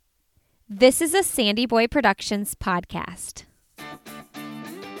This is a Sandy Boy Productions podcast.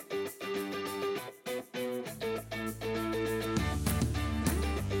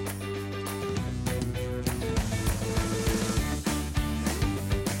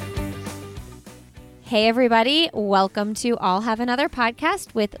 Hey everybody, welcome to I'll Have Another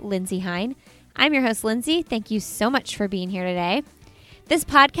Podcast with Lindsay Hein. I'm your host, Lindsay. Thank you so much for being here today. This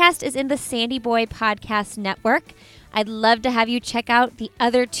podcast is in the Sandy Boy Podcast Network. I'd love to have you check out the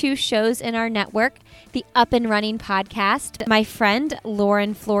other two shows in our network, the Up and Running Podcast. My friend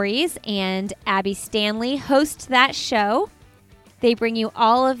Lauren Flores and Abby Stanley host that show. They bring you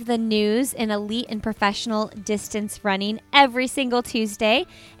all of the news in elite and professional distance running every single Tuesday.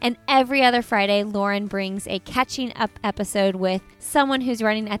 And every other Friday, Lauren brings a catching up episode with someone who's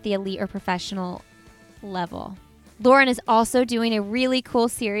running at the elite or professional level. Lauren is also doing a really cool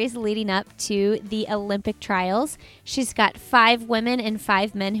series leading up to the Olympic trials. She's got 5 women and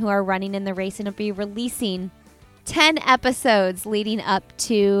 5 men who are running in the race and will be releasing 10 episodes leading up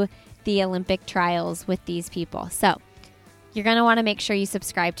to the Olympic trials with these people. So you're going to want to make sure you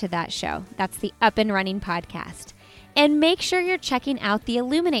subscribe to that show. That's the Up and Running Podcast. And make sure you're checking out the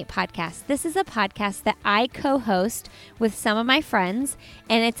Illuminate Podcast. This is a podcast that I co-host with some of my friends,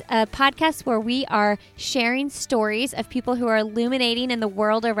 and it's a podcast where we are sharing stories of people who are illuminating in the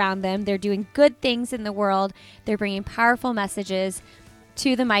world around them. They're doing good things in the world. They're bringing powerful messages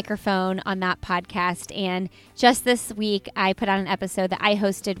to the microphone on that podcast. And just this week, I put out an episode that I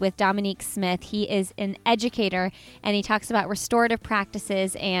hosted with Dominique Smith. He is an educator, and he talks about restorative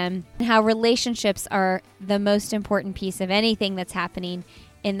practices and how relationships are the most important piece of anything that's happening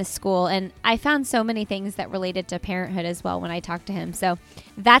in the school. And I found so many things that related to parenthood as well when I talked to him. So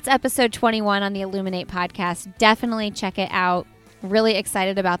that's episode 21 on the Illuminate podcast. Definitely check it out. Really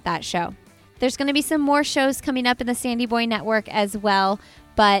excited about that show. There's going to be some more shows coming up in the Sandy Boy Network as well.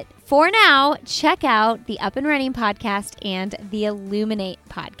 But for now, check out the Up and Running Podcast and the Illuminate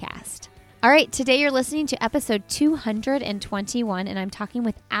Podcast. All right, today you're listening to episode 221, and I'm talking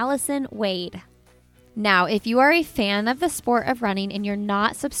with Allison Wade. Now, if you are a fan of the sport of running and you're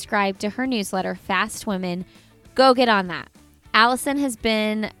not subscribed to her newsletter, Fast Women, go get on that. Allison has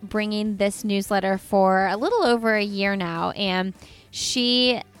been bringing this newsletter for a little over a year now, and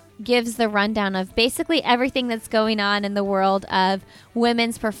she gives the rundown of basically everything that's going on in the world of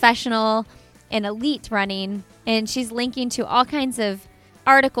women's professional and elite running. And she's linking to all kinds of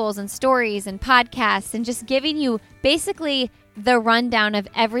articles and stories and podcasts and just giving you basically the rundown of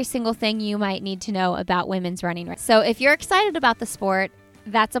every single thing you might need to know about women's running. So if you're excited about the sport,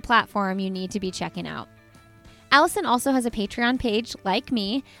 that's a platform you need to be checking out. Allison also has a Patreon page like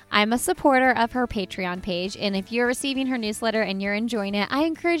me. I'm a supporter of her Patreon page, and if you're receiving her newsletter and you're enjoying it, I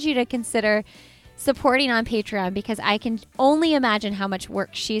encourage you to consider supporting on Patreon because I can only imagine how much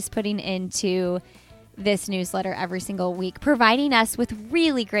work she's putting into this newsletter every single week, providing us with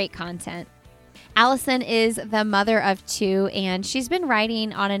really great content. Allison is the mother of 2, and she's been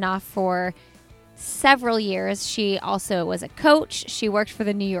writing on and off for several years. She also was a coach. She worked for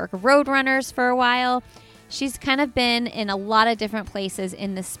the New York Roadrunners for a while. She's kind of been in a lot of different places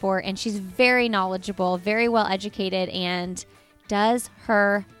in this sport, and she's very knowledgeable, very well educated, and does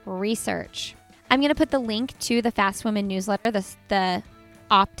her research. I'm going to put the link to the Fast Women newsletter, the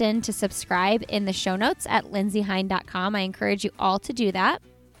opt-in to subscribe, in the show notes at lindsayhine.com. I encourage you all to do that.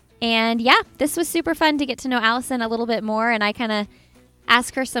 And yeah, this was super fun to get to know Allison a little bit more, and I kind of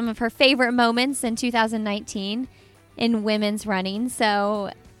asked her some of her favorite moments in 2019 in women's running.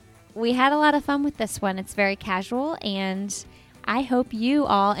 So we had a lot of fun with this one. It's very casual, and I hope you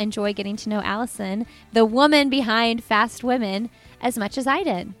all enjoy getting to know Allison, the woman behind Fast Women, as much as I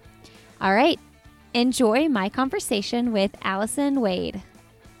did. All right, enjoy my conversation with Allison Wade.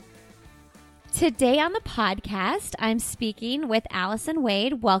 Today on the podcast, I'm speaking with Allison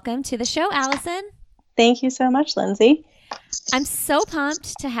Wade. Welcome to the show, Allison. Thank you so much, Lindsay. I'm so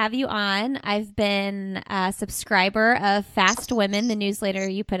pumped to have you on. I've been a subscriber of Fast Women, the newsletter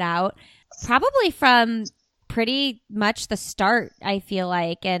you put out, probably from pretty much the start, I feel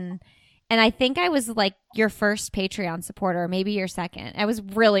like. And I think I was like your first Patreon supporter, maybe your second. I was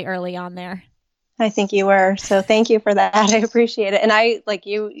really early on there. I think you were. So thank you for that. I appreciate it. And I, like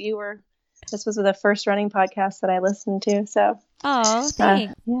you were, this was the first running podcast that I listened to. So, oh,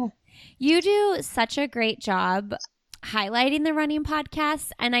 thanks. Yeah. You do such a great job highlighting the running podcasts,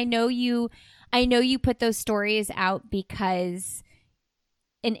 and I know you put those stories out because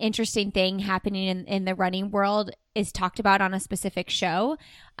an interesting thing happening in the running world is talked about on a specific show.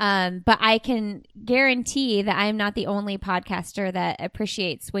 But I can guarantee that I'm not the only podcaster that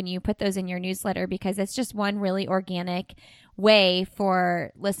appreciates when you put those in your newsletter, because it's just one really organic way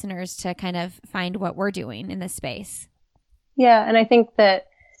for listeners to kind of find what we're doing in this space. Yeah. And I think that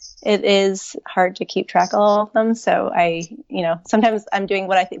it is hard to keep track of all of them. So sometimes I'm doing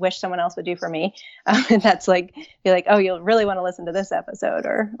what I wish someone else would do for me. And that's like, be like, oh, you'll really want to listen to this episode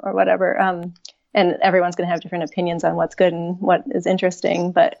or whatever. And everyone's going to have different opinions on what's good and what is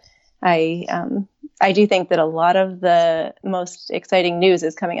interesting. But I do think that a lot of the most exciting news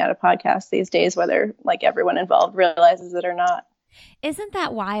is coming out of podcasts these days, whether like everyone involved realizes it or not. Isn't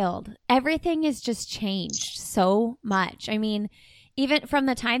that wild? Everything has just changed so much. I mean, even from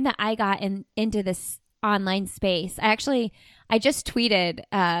the time that I got into this online space, I just tweeted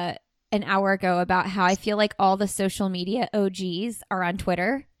an hour ago about how I feel like all the social media OGs are on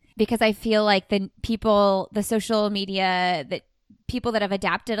Twitter, because I feel like the social media, that people that have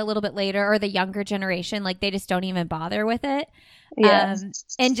adapted a little bit later, or the younger generation, like they just don't even bother with it. Yeah.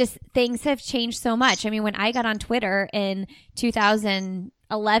 And just things have changed so much. I mean, when I got on Twitter in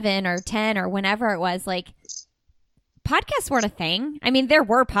 2011 or 10 or whenever it was, like, podcasts weren't a thing. I mean, there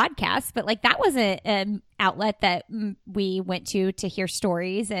were podcasts, but like that wasn't an outlet that we went to hear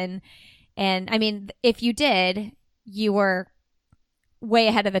stories. And I mean, if you did, you were way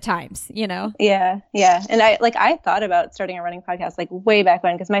ahead of the times, you know? Yeah. Yeah. And I thought about starting a running podcast like way back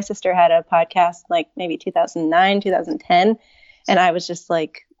when, because my sister had a podcast like maybe 2009, 2010. And I was just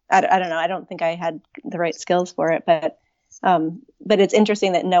like, I don't know. I don't think I had the right skills for it, but it's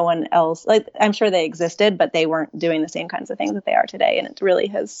interesting that no one else, like, I'm sure they existed, but they weren't doing the same kinds of things that they are today. And it really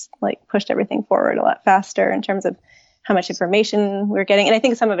has like pushed everything forward a lot faster in terms of how much information we're getting. And I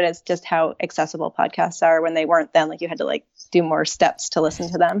think some of it is just how accessible podcasts are when they weren't then. Like you had to like do more steps to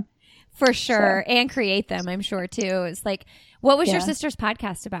listen to them. For sure. So. And create them, I'm sure too. It's like, what was your sister's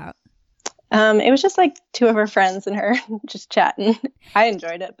podcast about? It was just like two of her friends and her just chatting. I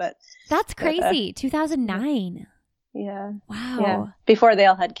enjoyed it, but that's crazy. 2009. Yeah. Wow. Yeah. Before they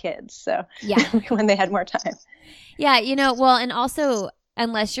all had kids. So yeah, when they had more time. Yeah. You know, well, and also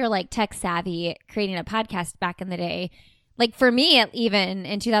unless you're like tech savvy, creating a podcast back in the day, like for me, even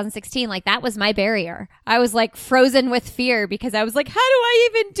in 2016, like that was my barrier. I was like frozen with fear because I was like, how do I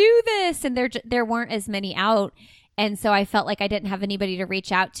even do this? And there weren't as many out. And so I felt like I didn't have anybody to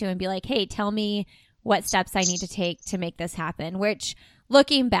reach out to and be like, hey, tell me what steps I need to take to make this happen, which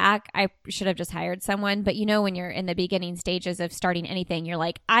looking back, I should have just hired someone. But you know, when you're in the beginning stages of starting anything, you're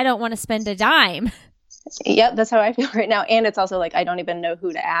like, I don't want to spend a dime. Yep, that's how I feel right now. And it's also like, I don't even know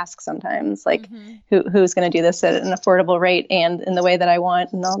who to ask sometimes, like who's going to do this at an affordable rate and in the way that I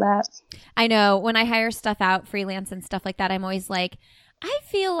want and all that. I know when I hire stuff out, freelance and stuff like that, I'm always like, I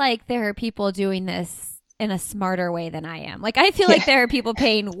feel like there are people doing this in a smarter way than I am. Like, I feel like there are people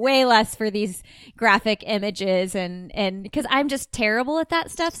paying way less for these graphic images and because I'm just terrible at that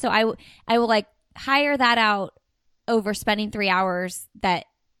stuff. So I will like hire that out over spending 3 hours that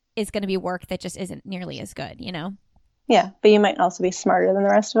is going to be work that just isn't nearly as good, you know? Yeah, but you might also be smarter than the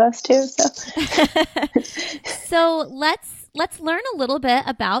rest of us too. So, so let's learn a little bit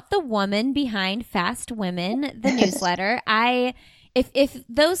about the woman behind Fast Women, the newsletter. If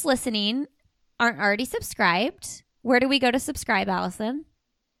those listening aren't already subscribed, where do we go to subscribe, Allison?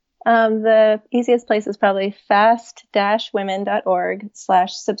 The easiest place is probably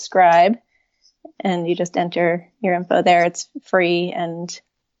fast-women.org/subscribe. And you just enter your info there. It's free and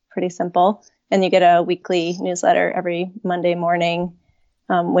pretty simple. And you get a weekly newsletter every Monday morning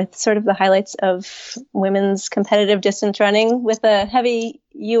with sort of the highlights of women's competitive distance running with a heavy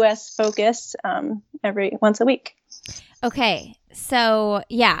U.S. focus once a week. Okay. So,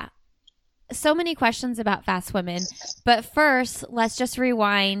 yeah. So many questions about Fast Women. But first, let's just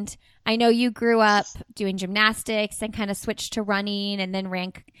rewind. I know you grew up doing gymnastics and kind of switched to running and then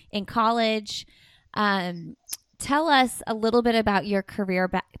ran in college. Tell us a little bit about your career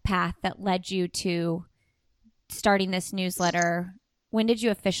path that led you to starting this newsletter. When did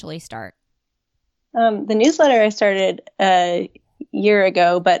you officially start? The newsletter I started a year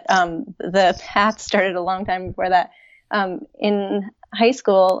ago, but the path started a long time before that. In high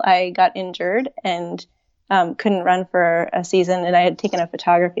school, I got injured and couldn't run for a season, and I had taken a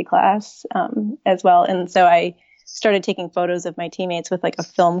photography class as well. And so I started taking photos of my teammates with like a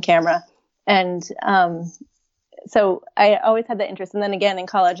film camera. And so I always had that interest. And then again, in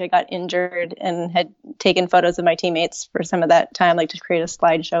college, I got injured and had taken photos of my teammates for some of that time, like to create a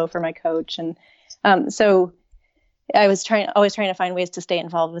slideshow for my coach. And so I was always trying to find ways to stay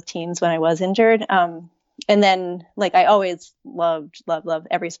involved with teams when I was injured. And then like I always loved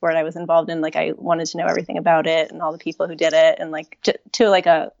every sport I was involved in. Like I wanted to know everything about it and all the people who did it, and like to like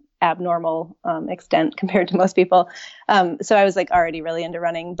a abnormal extent compared to most people. So I was like already really into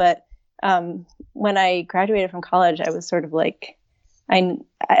running. But when I graduated from college, I was sort of like, I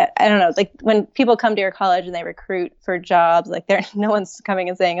don't know, like when people come to your college and they recruit for jobs, like no one's coming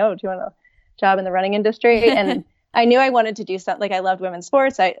and saying, oh, do you want a job in the running industry? And I knew I wanted to do something. Like I loved women's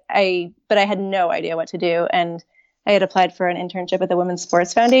sports. But I had no idea what to do. And I had applied for an internship at the Women's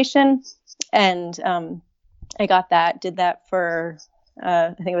Sports Foundation, and I got that. Did that for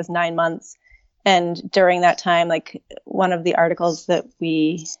I think it was 9 months. And during that time, like one of the articles that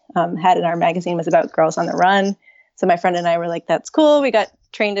we had in our magazine was about Girls on the Run. So my friend and I were like, "That's cool." We got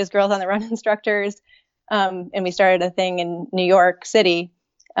trained as Girls on the Run instructors, and we started a thing in New York City,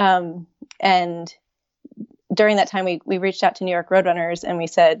 and during that time, we reached out to New York Roadrunners and we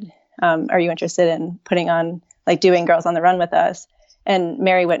said, are you interested in putting on, like doing Girls on the Run with us? And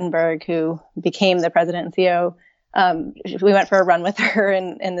Mary Wittenberg, who became the president and CEO, we went for a run with her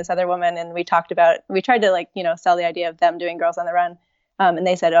and this other woman. And we tried to like, sell the idea of them doing Girls on the Run. And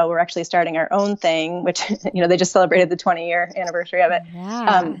they said, oh, we're actually starting our own thing, which, they just celebrated the 20-year anniversary of it.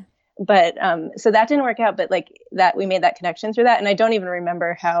 Yeah. But so that didn't work out, but like that we made that connection through that. And I don't even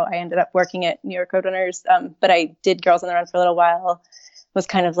remember how I ended up working at New York Roadrunners. But I did Girls on the Run for a little while, was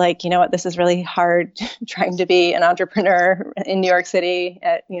kind of like, you know what, this is really hard trying to be an entrepreneur in New York City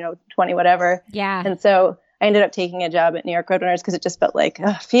at, 20, whatever. Yeah. And so I ended up taking a job at New York Roadrunners because it just felt like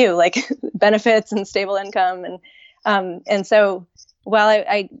a few like benefits and stable income. And so while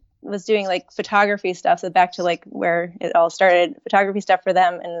I was doing like photography stuff, so back to like where it all started, photography stuff for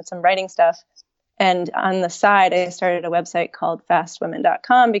them and some writing stuff. And on the side, I started a website called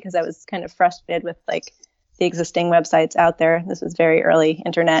fastwomen.com because I was kind of frustrated with like the existing websites out there. This was very early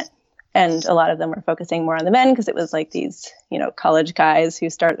internet. And a lot of them were focusing more on the men because it was like these, college guys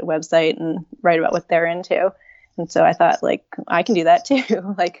who start a website and write about what they're into. And so I thought like, I can do that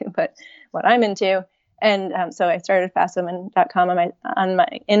too, like, but what I'm into. And so I started fastwomen.com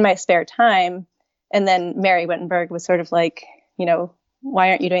in my spare time. And then Mary Wittenberg was sort of like, why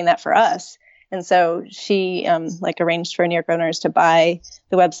aren't you doing that for us? And so she arranged for New York Roadrunners to buy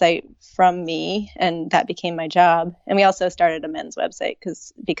the website from me, and that became my job. And we also started a men's website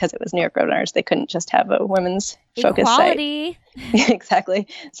because it was New York Roadrunners. They couldn't just have a women's focused Equality. site. Exactly.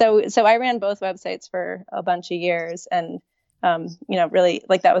 So I ran both websites for a bunch of years, and really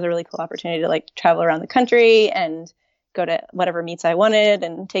like that was a really cool opportunity to like travel around the country and go to whatever meets I wanted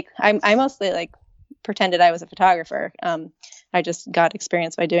and I mostly like pretended I was a photographer. I just got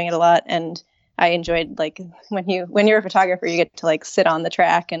experience by doing it a lot, and I enjoyed like when you're a photographer, you get to like sit on the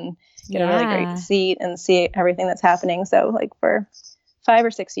track and get a really great seat and see everything that's happening. So like for 5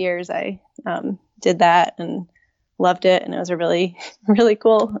 or 6 years, I did that and loved it, and it was a really, really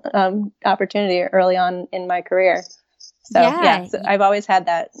cool opportunity early on in my career. So so I've always had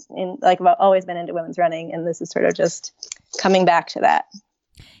that I've always been into women's running, and this is sort of just coming back to that.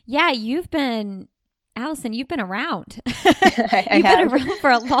 Yeah, Allison, you've been around. You've been around for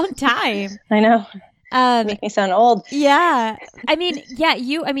a long time. I know. Make me sound old. Yeah.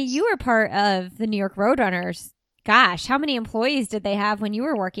 You were part of the New York Roadrunners. Gosh, how many employees did they have when you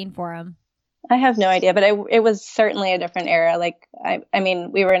were working for them? I have no idea, but it was certainly a different era. Like,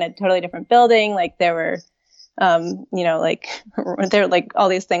 we were in a totally different building. Like there were, there were like all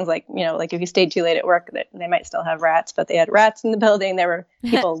these things like, like if you stayed too late at work, they might still have rats, but they had rats in the building. There were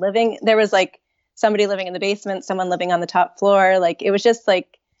people living, there was like somebody living in the basement, someone living on the top floor. Like it was just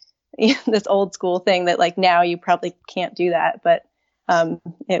like this old school thing that like now you probably can't do that. But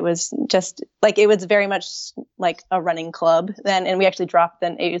it was just like, it was very much like a running club then. And we actually dropped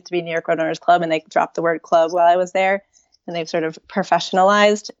it used to be New York Roadrunners Club, and they dropped the word club while I was there. And they've sort of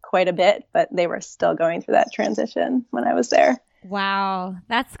professionalized quite a bit, but they were still going through that transition when I was there. Wow.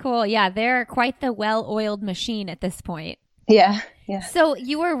 That's cool. Yeah. They're quite the well-oiled machine at this point. Yeah. So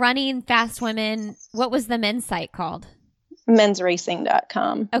you were running Fast Women. What was the men's site called?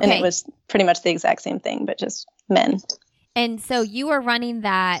 Mensracing.com. Okay. And it was pretty much the exact same thing, but just men. And so you were running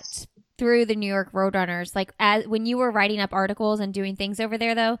that through the New York Roadrunners. Like when you were writing up articles and doing things over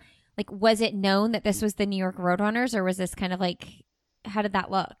there, though, like was it known that this was the New York Roadrunners, or was this kind of like, how did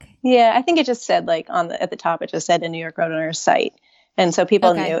that look? Yeah, I think it just said like at the top, it just said a New York Roadrunners site. And so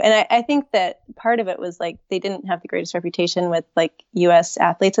people knew. And I think that part of it was like they didn't have the greatest reputation with like U.S.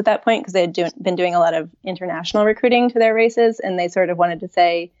 athletes at that point because they had been doing a lot of international recruiting to their races. And they sort of wanted to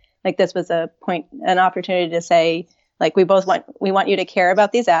say like this was an opportunity to say like we want you to care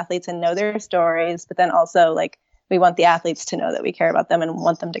about these athletes and know their stories. But then also like we want the athletes to know that we care about them and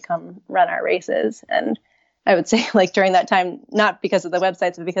want them to come run our races. And I would say like during that time, not because of the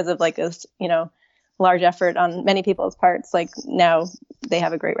websites, but because of like this, large effort on many people's parts. Like now they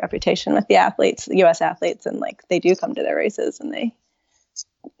have a great reputation with the athletes, the US athletes, and like they do come to their races and they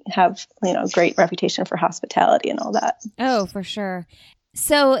have, great reputation for hospitality and all that. Oh, for sure.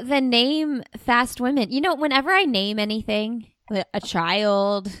 So the name Fast Women, whenever I name anything, a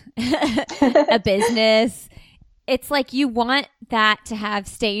child, a business, it's like you want that to have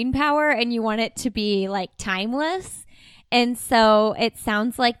staying power and you want it to be like timeless. And so it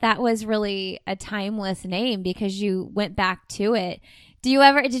sounds like that was really a timeless name because you went back to it. Did you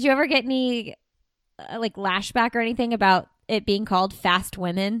ever get any like lashback or anything about it being called Fast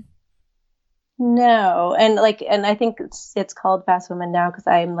Women? No. And I think it's called Fast Women now because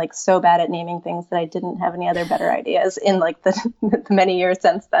I'm like so bad at naming things that I didn't have any other better ideas in like the many years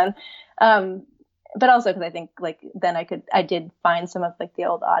since then. But also because I think like then I did find some of like the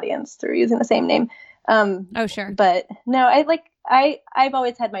old audience through using the same name. Oh, sure. But no, I've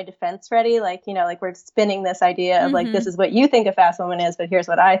always had my defense ready. Like, like we're spinning this idea of like, this is what you think a fast woman is, but here's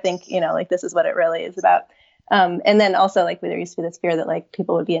what I think, like this is what it really is about. And then also like there used to be this fear that like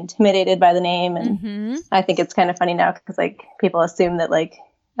people would be intimidated by the name. And I think it's kind of funny now because like people assume that like,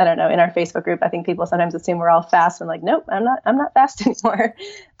 I don't know, in our Facebook group, I think people sometimes assume we're all fast and like, nope, I'm not fast anymore.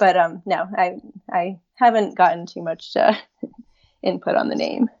 But no, I haven't gotten too much input on the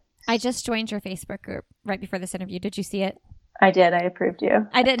name. I just joined your Facebook group right before this interview. Did you see it? I did. I approved you.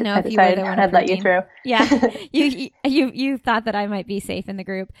 I didn't know if you were the one I'd let you through. Yeah, you thought that I might be safe in the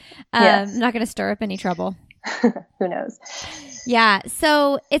group. Yes. I'm not going to stir up any trouble. Who knows? Yeah.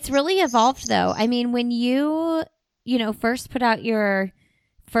 So it's really evolved, though. I mean, when you first put out your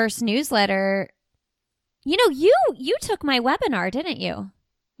first newsletter, you took my webinar, didn't you?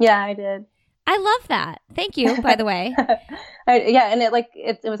 Yeah, I did. I love that. Thank you, by the way. And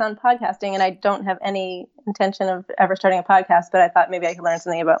it was on podcasting, and I don't have any intention of ever starting a podcast, but I thought maybe I could learn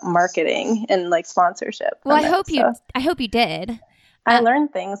something about marketing and like sponsorship. Well, I hope you did. I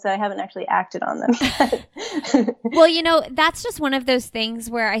learned things, so I haven't actually acted on them yet. Well, that's just one of those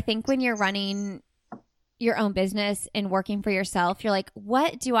things where I think when you're running your own business and working for yourself, you're like,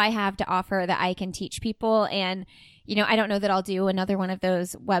 what do I have to offer that I can teach people? And I don't know that I'll do another one of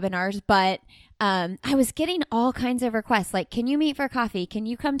those webinars, but I was getting all kinds of requests like, can you meet for coffee? Can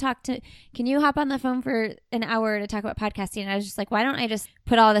you hop on the phone for an hour to talk about podcasting? And I was just like, why don't I just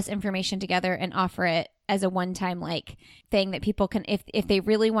put all this information together and offer it as a one-time like thing that people can, if they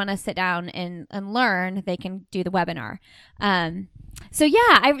really want to sit down and learn, they can do the webinar. So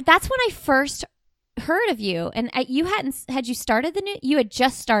yeah, that's when I first heard of you. And you had you started you had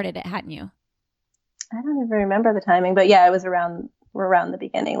just started it, hadn't you? I don't even remember the timing, but yeah, it was around the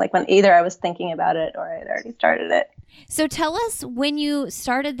beginning, like when either I was thinking about it or I had already started it. So tell us, when you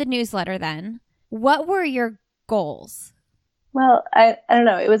started the newsletter then, what were your goals? Well, I don't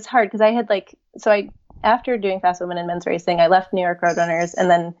know. It was hard because I had after doing Fast Women and men's racing, I left New York Roadrunners, and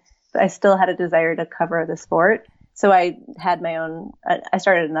then I still had a desire to cover the sport. So I had my own, I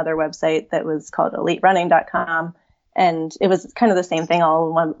started another website that was called eliterunning.com. And it was kind of the same thing, all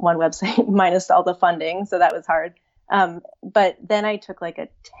in one website minus all the funding. So that was hard. But then I took like a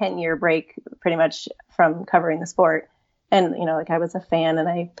 10-year break pretty much from covering the sport. And, I was a fan and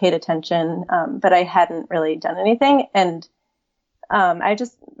I paid attention, but I hadn't really done anything. And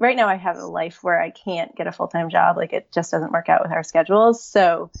right now I have a life where I can't get a full-time job. Like it just doesn't work out with our schedules.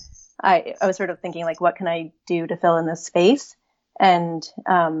 So I was sort of thinking like, what can I do to fill in this space? And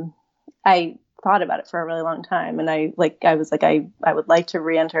I thought about it for a really long time. And I was like, I would like to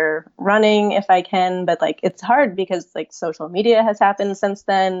re-enter running if I can, but like, it's hard because like social media has happened since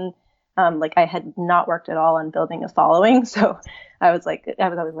then. I had not worked at all on building a following. So I was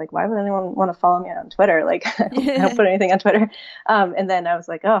always like, why would anyone want to follow me on Twitter? Like I don't put anything on Twitter. And then I was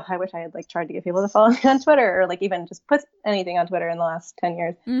like, oh, I wish I had like tried to get people to follow me on Twitter or like even just put anything on Twitter in the last 10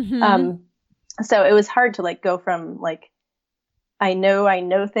 years. So it was hard to like go from like, I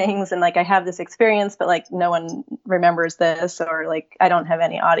know things and like I have this experience, but like no one remembers this or like I don't have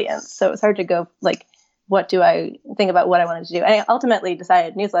any audience. So it was hard to go like, what do I think about what I wanted to do? And I ultimately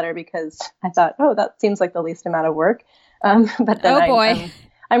decided newsletter because I thought, oh, that seems like the least amount of work. But then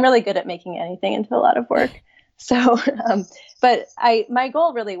I'm really good at making anything into a lot of work. So, but my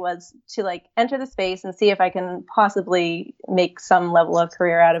goal really was to like enter the space and see if I can possibly make some level of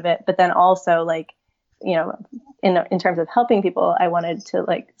career out of it. But then also like, in terms of helping people, I wanted to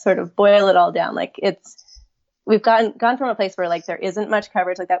like sort of boil it all down. Like we've gone from a place where like there isn't much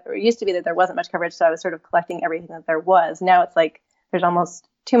coverage like that. It used to be that there wasn't much coverage. So I was sort of collecting everything that there was. Now it's like there's almost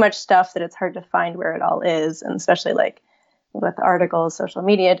too much stuff that it's hard to find where it all is. And especially like with articles, social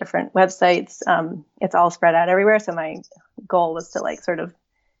media, different websites. It's all spread out everywhere. So my goal was to like sort of,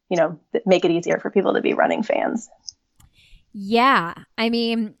 make it easier for people to be running fans. Yeah. I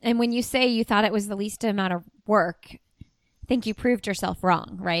mean, and when you say you thought it was the least amount of work, I think you proved yourself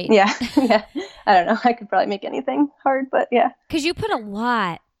wrong, right? Yeah. Yeah. I don't know. I could probably make anything hard, but yeah. Because you put a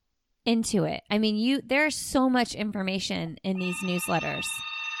lot into it. I mean, there's so much information in these newsletters.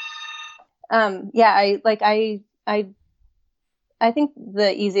 Yeah, I think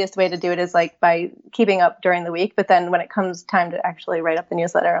the easiest way to do it is like by keeping up during the week. But then when it comes time to actually write up the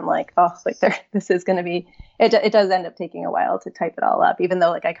newsletter, I'm like, oh, like this is going to be, it does end up taking a while to type it all up, even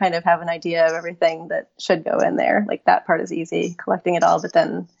though like I kind of have an idea of everything that should go in there. Like that part is easy, collecting it all, but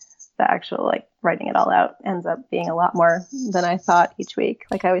then the actual like writing it all out ends up being a lot more than I thought each week.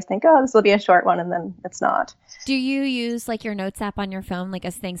 Like I always think, oh, this will be a short one, and then it's not. Do you use like your notes app on your phone? Like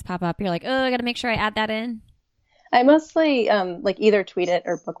as things pop up, you're like, oh, I got to make sure I add that in. I mostly like either tweet it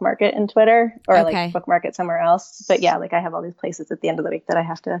or bookmark it in Twitter or like bookmark it somewhere else. But yeah, like I have all these places at the end of the week that I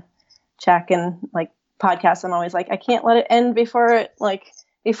have to check, and like podcasts, I'm always like, I can't let it end before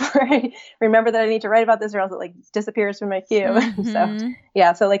I remember that I need to write about this, or else it like disappears from my queue. Mm-hmm. So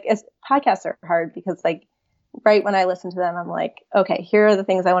yeah, so like podcasts are hard because like right when I listen to them, I'm like, okay, here are the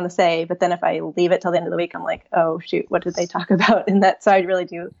things I want to say. But then if I leave it till the end of the week, I'm like, oh shoot, what did they talk about in that? So I really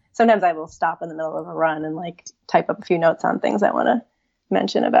do. Sometimes I will stop in the middle of a run and like type up a few notes on things I want to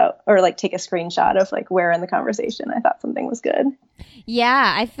mention about, or like take a screenshot of like where in the conversation I thought something was good.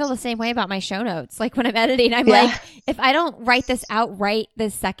 Yeah, I feel the same way about my show notes. Like when I'm editing, I'm like, if I don't write this out right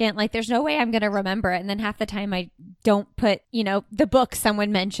this second, like there's no way I'm going to remember it. And then half the time I don't put, the book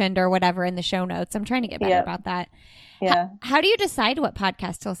someone mentioned or whatever in the show notes. I'm trying to get better about that. Yeah. How do you decide what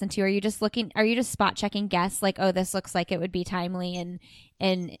podcast to listen to? Are you just spot checking guests like, oh, this looks like it would be timely, and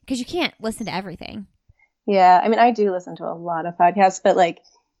because you can't listen to everything. Yeah. I mean, I do listen to a lot of podcasts, but like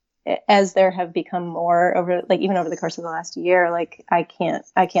as there have become more even over the course of the last year, like I can't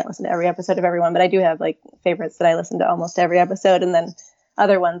listen to every episode of everyone, but I do have like favorites that I listen to almost every episode. And then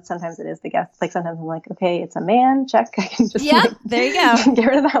other ones, sometimes it is the guest. Like sometimes I'm like, okay, it's a man, check. I can just there you go. Get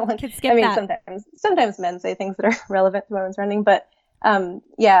rid of that one. I mean, that. sometimes men say things that are relevant to women's running, but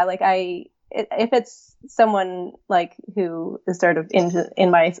yeah, like if it's someone like who is sort of in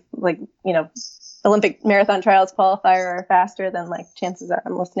my like, Olympic marathon trials qualifier or faster, then like chances are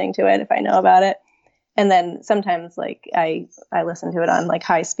I'm listening to it if I know about it. And then sometimes like I listen to it on like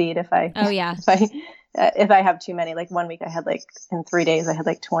high speed if I have too many. Like one week I had like in 3 days I had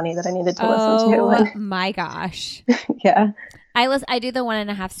like 20 that I needed to listen to. Oh my gosh. Yeah. I do the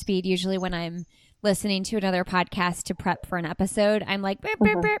 1.5 speed usually when I'm listening to another podcast to prep for an episode. I'm like burp,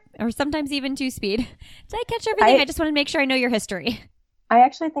 burp, burp, or sometimes even 2 speed. Did I catch everything? I just want to make sure I know your history. I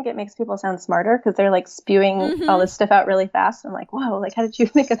actually think it makes people sound smarter because they're like spewing all this stuff out really fast. I'm like, whoa, like how did you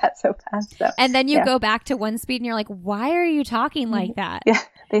think of that so fast? So, and then you go back to 1 speed and you're like, why are you talking like that? Yeah,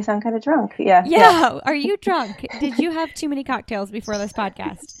 they sound kind of drunk. Yeah. Are you drunk? Did you have too many cocktails before this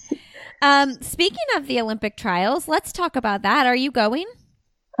podcast? Speaking of the Olympic trials, let's talk about that. Are you going?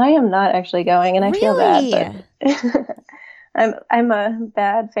 I am not actually going, and I feel bad. But I'm a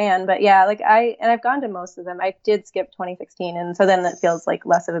bad fan, but yeah, like I've gone to most of them. I did skip 2016, and so then it feels like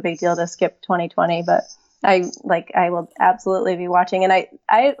less of a big deal to skip 2020. But I will absolutely be watching, and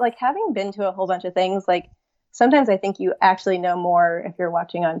I like having been to a whole bunch of things. Like sometimes I think you actually know more if you're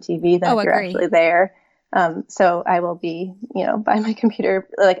watching on TV than if you're actually there. So I will be, by my computer,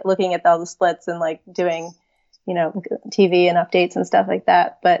 like looking at all the splits and like doing, TV and updates and stuff like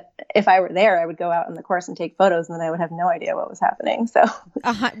that. But if I were there, I would go out on the course and take photos, and then I would have no idea what was happening. So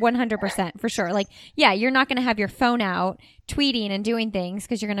 100% for sure. Like, yeah, you're not going to have your phone out tweeting and doing things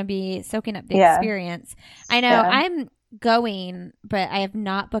because you're going to be soaking up the experience. I know I'm going, but I have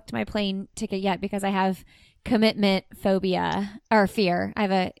not booked my plane ticket yet because I have commitment phobia or fear.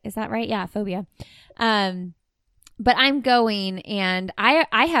 Is that right? Yeah. Phobia. But I'm going, and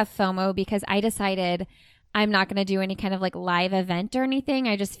I have FOMO because I decided I'm not going to do any kind of like live event or anything.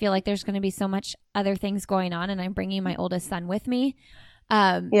 I just feel like there's going to be so much other things going on, and I'm bringing my oldest son with me.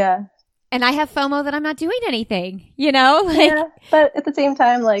 Yeah. And I have FOMO that I'm not doing anything, but at the same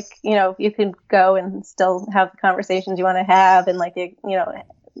time, like, you can go and still have the conversations you want to have, and like,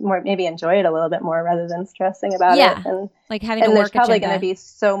 more maybe enjoy it a little bit more rather than stressing about it. And like having to work. There's probably going to be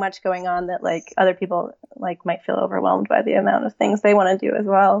so much going on that like other people like might feel overwhelmed by the amount of things they want to do as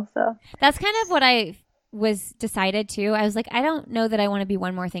well. So that's kind of what I was decided to. I was like, I don't know that I want to be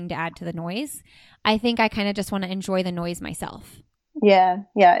one more thing to add to the noise. I think I kind of just want to enjoy the noise myself. Yeah.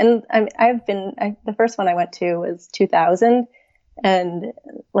 And the first one I went to was 2000, And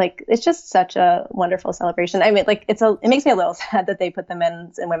like, it's just such a wonderful celebration. I mean, like, it makes me a little sad that they put the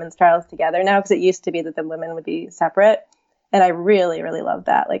men's and women's trials together now, because it used to be that the women would be separate. And I really, really love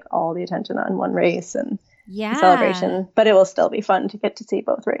that, like all the attention on one race and celebration. But it will still be fun to get to see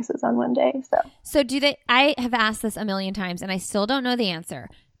both races on one day. So do they, I have asked this a million times and I still don't know the answer.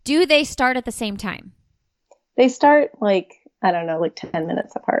 Do they start at the same time? They start like, I don't know, like 10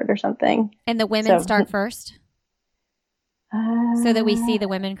 minutes apart or something. And the women start first? So that we see the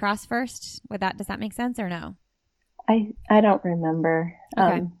women cross first? Does that make sense or no? I don't remember.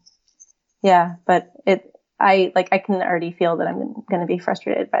 Okay. Yeah, but I can already feel that I'm going to be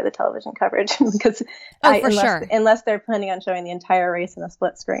frustrated by the television coverage because unless they're planning on showing the entire race in a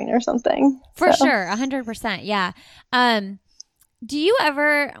split screen or something. For sure. 100%. Yeah. Do you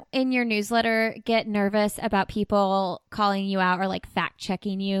ever in your newsletter get nervous about people calling you out or like fact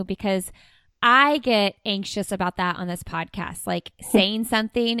checking you? Because I get anxious about that on this podcast, like saying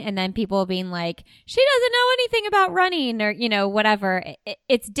something and then people being like, she doesn't know anything about running or, whatever.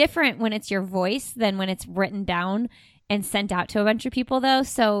 It's different when it's your voice than when it's written down and sent out to a bunch of people though.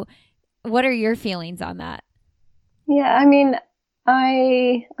 So what are your feelings on that? Yeah, I mean,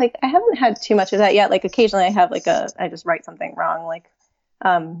 I haven't had too much of that yet. Like occasionally I have I just write something wrong,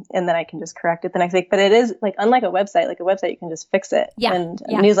 and then I can just correct it the next week. But it is like, unlike a website, you can just fix it. Yeah. And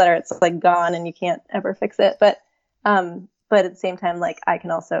a newsletter, it's like gone and you can't ever fix it. But at the same time, like I can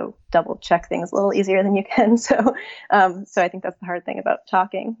also double check things a little easier than you can. So I think that's the hard thing about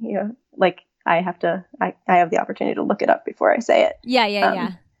talking, like I have the opportunity to look it up before I say it.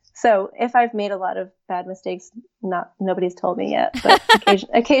 Yeah. So if I've made a lot of bad mistakes, nobody's told me yet, but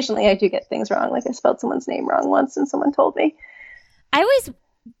occasionally I do get things wrong. Like I spelled someone's name wrong once and someone told me. I always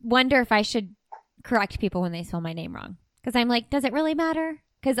wonder if I should correct people when they spell my name wrong. Because I'm like, does it really matter?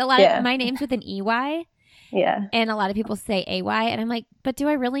 Because a lot of my name's with an EY. Yeah. And a lot of people say AY. And I'm like, but do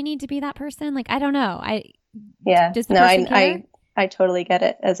I really need to be that person? Like, I don't know. Does the person care? I totally get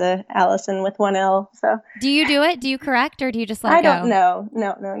it as a Allison with one L. So do you do it? Do you correct or do you just let it go? I don't know.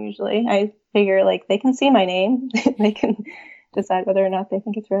 No, usually I figure like they can see my name. They can decide whether or not they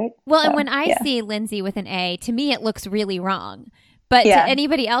think it's right. Well, and when I see Lindsay with an A, to me it looks really wrong. But to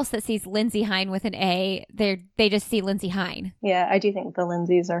anybody else that sees Lindsay Hein with an A, they just see Lindsay Hein. Yeah, I do think the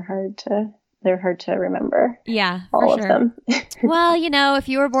Lindsays are hard to remember. Yeah, all of them. Well, if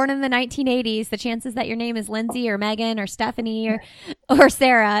you were born in the 1980s, the chances that your name is Lindsay or Megan or Stephanie or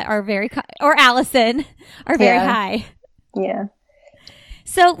Sarah are or Allison are very high. Yeah.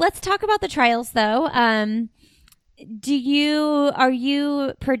 So let's talk about the trials, though. Are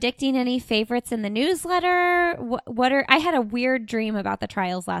you predicting any favorites in the newsletter? I had a weird dream about the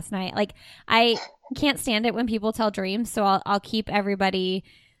trials last night. Like I can't stand it when people tell dreams, so I'll keep everybody.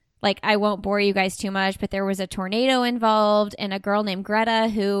 Like, I won't bore you guys too much, but there was a tornado involved and a girl named Greta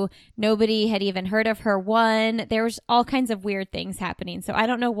who nobody had even heard of her won. There was all kinds of weird things happening. So I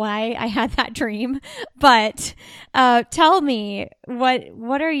don't know why I had that dream, but tell me,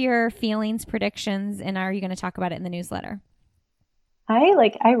 what are your feelings, predictions, and are you going to talk about it in the newsletter?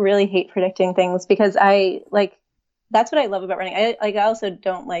 I really hate predicting things because that's what I love about running. I also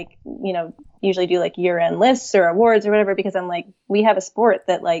don't usually do like year-end lists or awards or whatever, because I'm like, we have a sport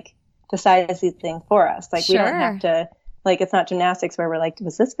that like decides these things for us. Like we don't have to, like, it's not gymnastics where we're like,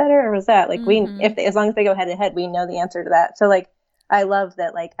 was this better or was that? Like as long as they go head to head, we know the answer to that. So like, I love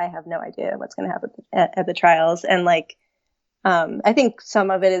that. Like, I have no idea what's going to happen at the trials. And like, I think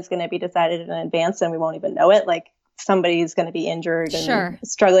some of it is going to be decided in advance and we won't even know it. Like somebody's going to be injured and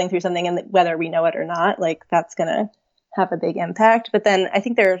struggling through something, and whether we know it or not, like that's going to have a big impact. But then I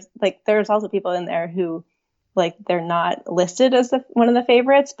think there's also people in there who like they're not listed as one of the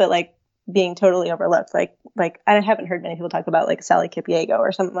favorites, but like being totally overlooked. Like I haven't heard many people talk about like Sally Kipyego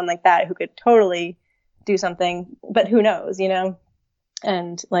or someone like that who could totally do something, but who knows,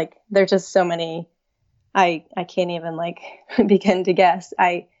 and like there's just so many. I can't even like begin to guess.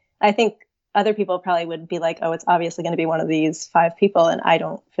 I think other people probably would be like, oh, it's obviously going to be one of these 5 people, and I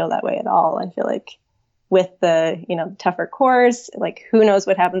don't feel that way at all. I feel like with the, tougher course, like who knows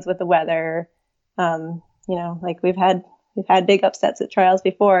what happens with the weather. Like we've had big upsets at trials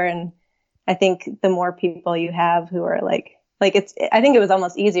before. And I think the more people you have who are like I think it was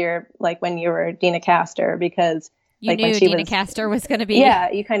almost easier, like when you were Dina Castor, because you knew Dina Castor was going to be.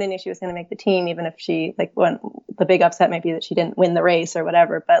 Yeah. You kind of knew she was going to make the team, even if she when the big upset might be that she didn't win the race or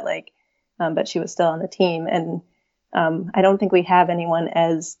whatever, but but she was still on the team. And I don't think we have anyone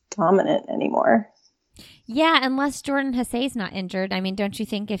as dominant anymore. Yeah, unless Jordan Hasay's not injured. I mean, don't you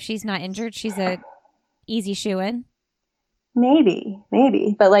think if she's not injured, she's a easy shoo-in? Maybe.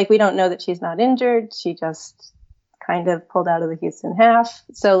 But like, we don't know that she's not injured. She just kind of pulled out of the Houston half.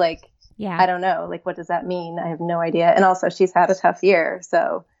 So like, Yeah. I don't know, like, what does that mean? I have no idea. And also she's had a tough year.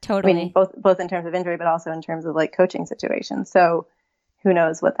 So Totally. I mean, both in terms of injury, but also in terms of like coaching situations. So who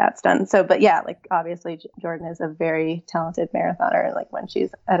knows what that's done. So, but yeah, like obviously Jordan is a very talented marathoner, like when she's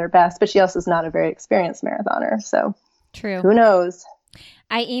at her best, but she also is not a very experienced marathoner. So True. Who knows?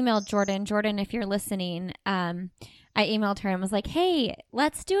 I emailed Jordan. Jordan, if you're listening, I emailed her and was like, hey,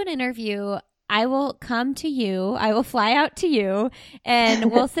 let's do an interview. I will come to you. I will fly out to you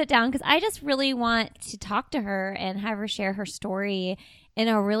and we'll sit down because I just really want to talk to her and have her share her story in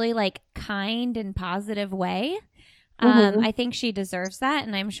a really like kind and positive way. I think she deserves that.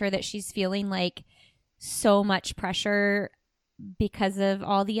 And I'm sure that she's feeling like so much pressure because of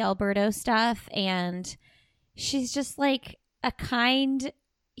all the Alberto stuff. And she's just like a kind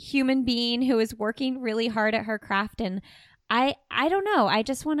human being who is working really hard at her craft. And I don't know. I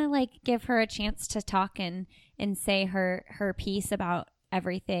just want to like give her a chance to talk and say her piece about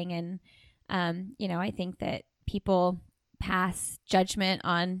everything. And, you know, I think that people pass judgment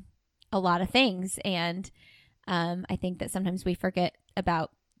on a lot of things. And I think that sometimes we forget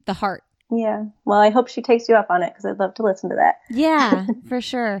about the heart. Yeah. Well, I hope she takes you up on it because I'd love to listen to that. Yeah, for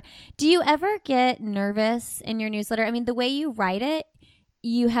sure. Do you ever get nervous in your newsletter? I mean, the way you write it,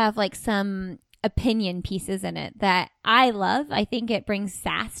 you have like some opinion pieces in it that I love. I think it brings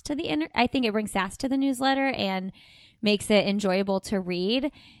sass to the newsletter and makes it enjoyable to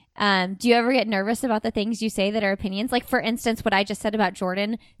read. Do you ever get nervous about the things you say that are opinions? Like, for instance, what I just said about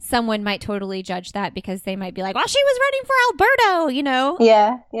Jordan, someone might totally judge that because they might be like, well, she was running for Alberto, you know?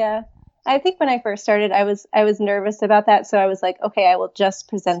 Yeah, yeah. I think when I first started, I was nervous about that. So I was like, okay, I will just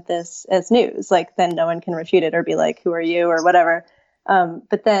present this as news. Like, then no one can refute it or be like, who are you or whatever.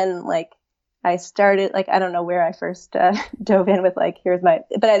 But then, like, I started, like, I don't know where I first dove in with, like, but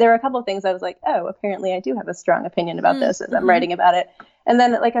there were a couple of things I was like, oh, apparently I do have a strong opinion about this as I'm writing about it. And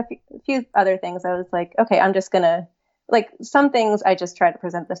then, like, a few other things, I was like, okay, I'm just going to, like, some things I just try to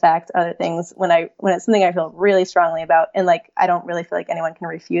present the facts. Other things, when it's something I feel really strongly about, and, like, I don't really feel like anyone can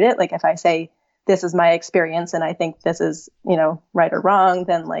refute it. Like, if I say, this is my experience and I think this is, you know, right or wrong,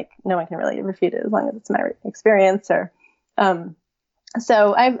 then, like, no one can really refute it as long as it's my experience. Or,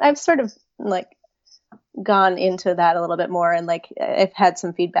 so I've sort of, like, gone into that a little bit more, and like I've had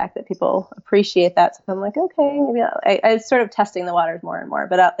some feedback that people appreciate that, so I'm like, okay, maybe I sort of testing the waters more and more,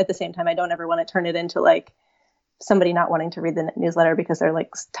 but at the same time I don't ever want to turn it into like somebody not wanting to read the newsletter because they're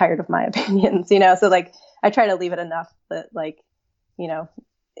like tired of my opinions, you know. So like I try to leave it enough that, like, you know,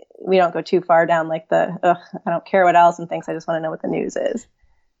 we don't go too far down like I don't care what Allison thinks, I just want to know what the news is.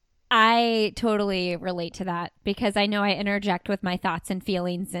 I totally relate to that because I know I interject with my thoughts and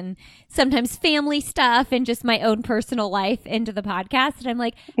feelings and sometimes family stuff and just my own personal life into the podcast. And I'm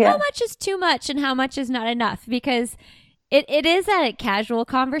like, How much is too much and how much is not enough? Because it is a casual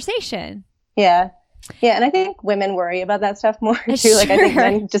conversation. Yeah. Yeah. And I think women worry about that stuff more too. Sure. Like, I think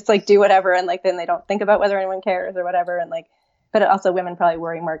men just like do whatever, and like then they don't think about whether anyone cares or whatever. And like, but also women probably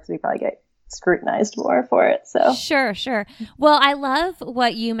worry more because we probably get scrutinized more for it. So sure. Well, I love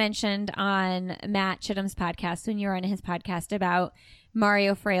what you mentioned on Matt Chittum's podcast when you were on his podcast about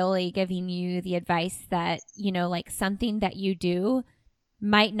Mario Fraioli giving you the advice that, you know, like something that you do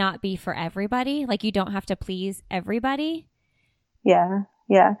might not be for everybody. Like, you don't have to please everybody. Yeah.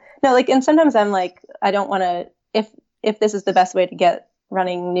 Yeah. No, like, and sometimes I'm like, I don't want to, if this is the best way to get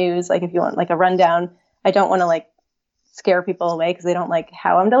running news, like if you want like a rundown, I don't want to like scare people away because they don't like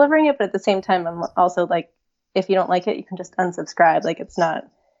how I'm delivering it. But at the same time, I'm also like, if you don't like it, you can just unsubscribe. Like, it's not,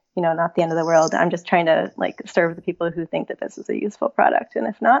 you know, not the end of the world. I'm just trying to like serve the people who think that this is a useful product. And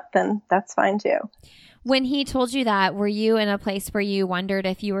if not, then that's fine too. When he told you that, were you in a place where you wondered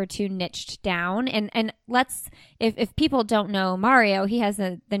if you were too niched down? And let's, if people don't know Mario, he has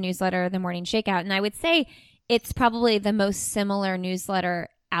the newsletter, The Morning Shakeout. And I would say it's probably the most similar newsletter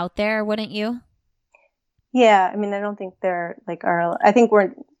out there, wouldn't you? Yeah, I mean, I don't think they're like I think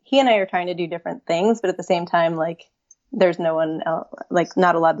he and I are trying to do different things, but at the same time, like, there's no one else, like,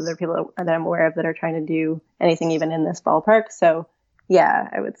 not a lot of other people that I'm aware of that are trying to do anything even in this ballpark. So yeah,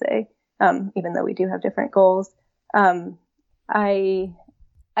 I would say, even though we do have different goals, I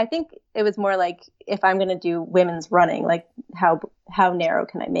think it was more like, if I'm going to do women's running, like how narrow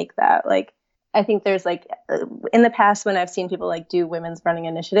can I make that? Like, I think there's like, in the past when I've seen people like do women's running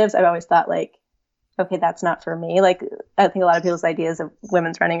initiatives, I've always thought like, okay, that's not for me. Like, I think a lot of people's ideas of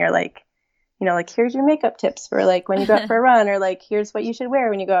women's running are like, you know, like, here's your makeup tips for like when you go out for a run, or like, here's what you should wear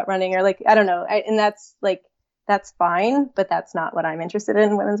when you go out running, or like, I don't know. And that's like, that's fine, but that's not what I'm interested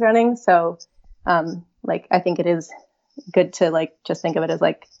in women's running. So, like, I think it is good to like, just think of it as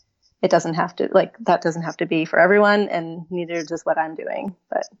like, it doesn't have to, like, that doesn't have to be for everyone, and neither does what I'm doing.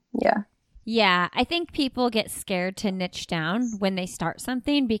 But yeah. Yeah, I think people get scared to niche down when they start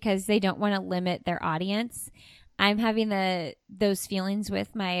something because they don't want to limit their audience. I'm having those feelings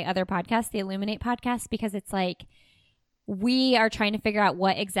with my other podcast, the Illuminate podcast, because it's like we are trying to figure out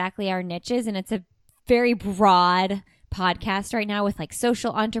what exactly our niche is, and it's a very broad podcast right now with like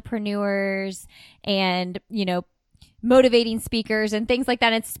social entrepreneurs and, you know, motivating speakers and things like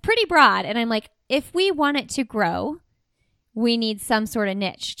that. It's pretty broad. And I'm like, if we want it to grow, we need some sort of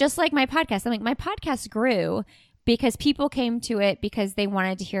niche. Just like my podcast. I'm like, my podcast grew because people came to it because they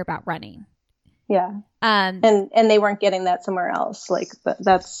wanted to hear about running. Yeah. And they weren't getting that somewhere else. Like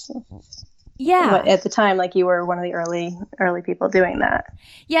that's yeah. At the time, like you were one of the early people doing that.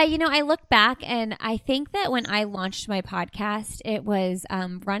 Yeah. You know, I look back and I think that when I launched my podcast, it was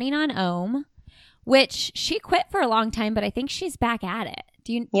Running on Ohm, which she quit for a long time, but I think she's back at it.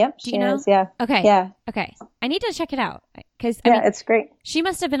 Do you know? Is, yeah. Okay. Yeah. Okay. I need to check it out because it's great. She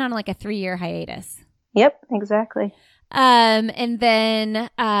must have been on like a 3-year hiatus. Yep, exactly. And then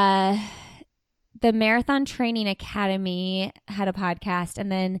the Marathon Training Academy had a podcast,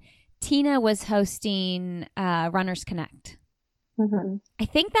 and then Tina was hosting Runners Connect. Mm-hmm. I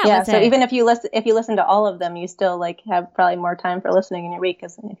think that was so it. even if you listen to all of them, you still like have probably more time for listening in your week,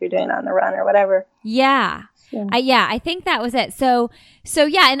 because if you're doing it on the run or whatever. Yeah. I think that was it. So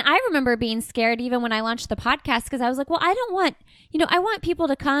yeah, and I remember being scared even when I launched the podcast, because I was like, well, I want people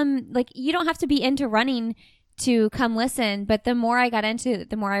to come. Like, you don't have to be into running to come listen. But the more I got into it,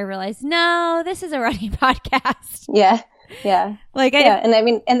 the more I realized, no, this is a running podcast. Yeah. Yeah. And I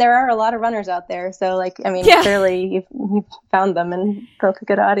mean, and there are a lot of runners out there. So like, I mean, clearly you've found them and built a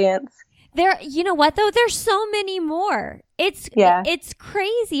good audience. You know what though? There's so many more. It's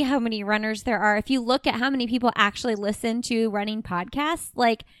crazy how many runners there are. If you look at how many people actually listen to running podcasts,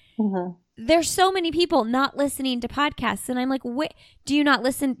 like there's so many people not listening to podcasts. And I'm like, do you not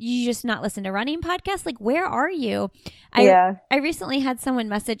listen? You just not listen to running podcasts? Like, where are you? I recently had someone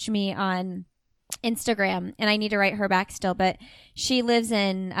message me on Instagram, and I need to write her back still, but she lives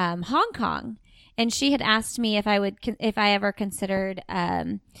in Hong Kong, and she had asked me if I ever considered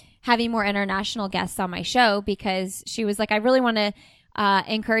having more international guests on my show, because she was like, I really want to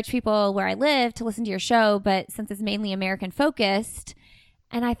encourage people where I live to listen to your show, but since it's mainly American focused,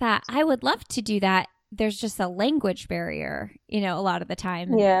 and I thought I would love to do that. There's just a language barrier, a lot of the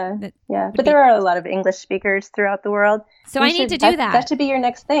time. Yeah. But there are a lot of English speakers throughout the world. So I need to do that. That should be your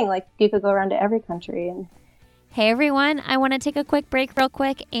next thing. Like, you could go around to every country. Hey, everyone. I want to take a quick break real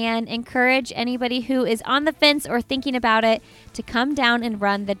quick and encourage anybody who is on the fence or thinking about it to come down and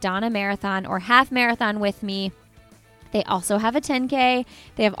run the Donna Marathon or half marathon with me. They also have a 10K.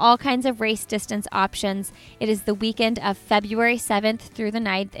 They have all kinds of race distance options. It is the weekend of February 7th through the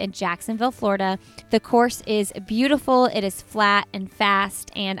 9th in Jacksonville, Florida. The course is beautiful. It is flat and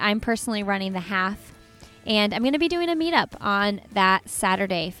fast, and I'm personally running the half. And I'm going to be doing a meetup on that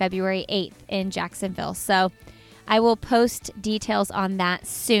Saturday, February 8th in Jacksonville. So I will post details on that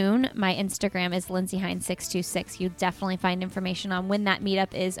soon. My Instagram is LindseyHine626. You'll definitely find information on when that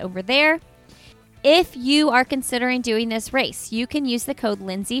meetup is over there. If you are considering doing this race, you can use the code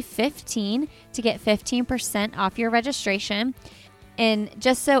Lindsey15 to get 15% off your registration. And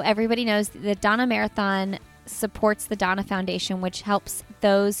just so everybody knows, the Donna Marathon supports the Donna Foundation, which helps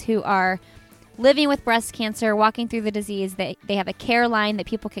those who are living with breast cancer, walking through the disease. They have a care line that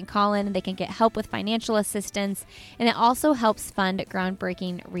people can call in and they can get help with financial assistance. And it also helps fund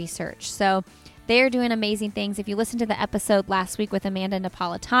groundbreaking research. So they are doing amazing things. If you listened to the episode last week with Amanda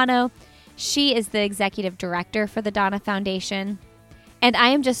Napolitano, she is the executive director for the Donna Foundation. And I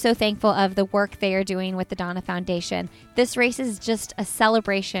am just so thankful of the work they are doing with the Donna Foundation. This race is just a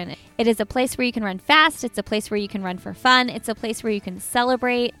celebration. It is a place where you can run fast. It's a place where you can run for fun. It's a place where you can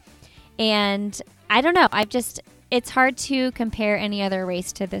celebrate. And I don't know. It's hard to compare any other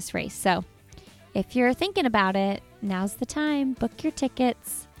race to this race. So if you're thinking about it, now's the time. Book your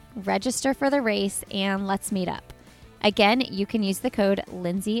tickets, register for the race, and let's meet up. Again, you can use the code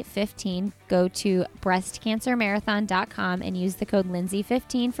Lindsey15. Go to breastcancermarathon.com and use the code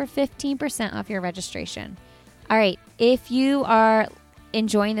Lindsey15 for 15% off your registration. All right, if you are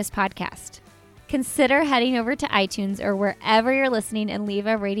enjoying this podcast, consider heading over to iTunes or wherever you're listening and leave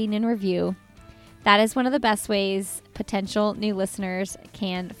a rating and review. That is one of the best ways potential new listeners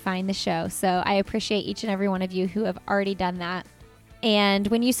can find the show. So I appreciate each and every one of you who have already done that. And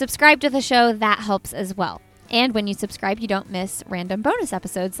when you subscribe to the show, that helps as well. And when you subscribe, you don't miss random bonus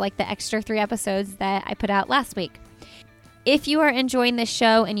episodes like the extra 3 episodes that I put out last week. If you are enjoying this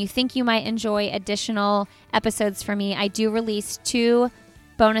show and you think you might enjoy additional episodes from me, I do release 2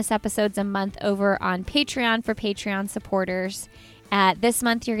 bonus episodes a month over on Patreon for Patreon supporters. This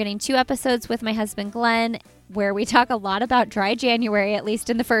month, you're getting 2 episodes with my husband, Glenn, where we talk a lot about dry January, at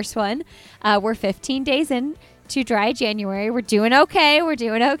least in the first one. We're 15 days in to dry January. We're doing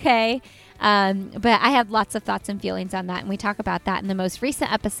okay. But I have lots of thoughts and feelings on that, and we talk about that in the most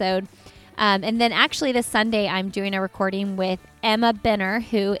recent episode. And then actually this Sunday, I'm doing a recording with Emma Benner,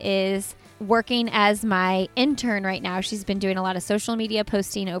 who is working as my intern right now. She's been doing a lot of social media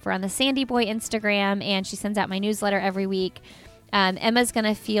posting over on the Sandy Boy Instagram, and she sends out my newsletter every week. Emma's going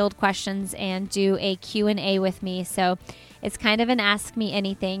to field questions and do a Q&A with me. So it's kind of an Ask Me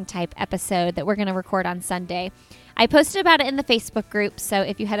Anything type episode that we're going to record on Sunday. I posted about it in the Facebook group. So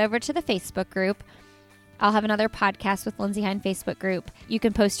if you head over to the Facebook group, I'll have another podcast with Lindsey Hein Facebook group. You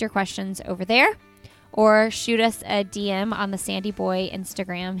can post your questions over there or shoot us a DM on the Sandy Boy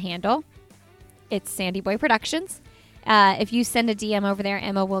Instagram handle. It's Sandy Boy Productions. If you send a DM over there,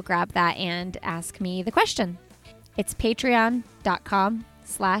 Emma will grab that and ask me the question. It's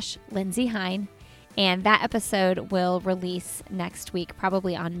patreon.com/Lindsey Hein. And that episode will release next week,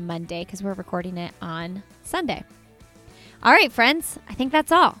 probably on Monday, because we're recording it on Sunday. All right, friends, I think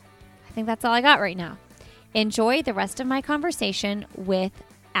that's all. I got right now. Enjoy the rest of my conversation with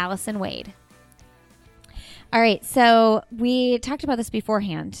Allison Wade. All right, so we talked about this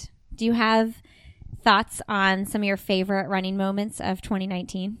beforehand. Do you have thoughts on some of your favorite running moments of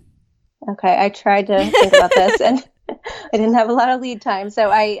 2019? Okay, I tried to think about this, and I didn't have a lot of lead time. So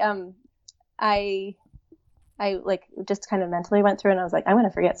I like just kind of mentally went through, and I was like, I'm going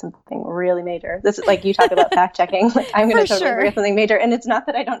to forget something really major. This is like you talk about fact checking. Like, I'm going to totally forget something major, and it's not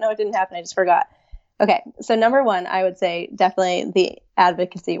that I don't know it didn't happen. I just forgot. Okay, so number one, I would say definitely the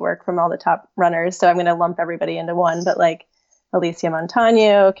advocacy work from all the top runners. So I'm going to lump everybody into one, but like Alicia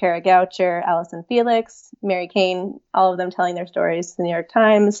Montano, Kara Goucher, Allison Felix, Mary Kane, all of them telling their stories to the New York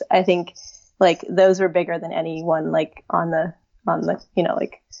Times. I think like those were bigger than anyone like on the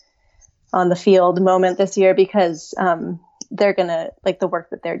like on the field moment this year, because they're gonna like the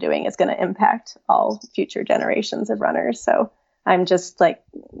work that they're doing is gonna impact all future generations of runners. So I'm just like,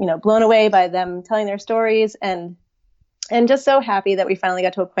 blown away by them telling their stories, and just so happy that we finally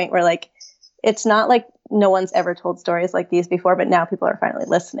got to a point where like it's not like no one's ever told stories like these before, but now people are finally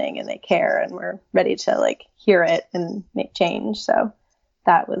listening and they care, and we're ready to like hear it and make change. So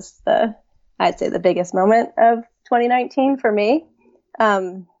that was I'd say the biggest moment of 2019 for me.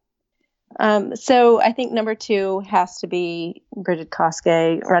 So I think number 2 has to be Brigid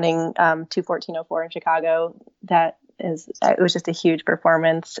Kosgei running 2:14:04 in Chicago. It was just a huge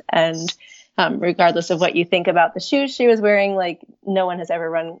performance, and regardless of what you think about the shoes she was wearing, like no one has ever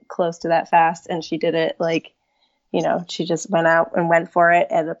run close to that fast, and she did it like, she just went out and went for it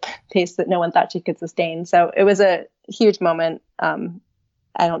at a pace that no one thought she could sustain. So it was a huge moment.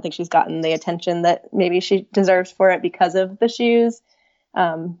 I don't think she's gotten the attention that maybe she deserves for it because of the shoes,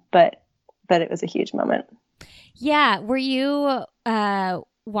 but it was a huge moment. Yeah, were you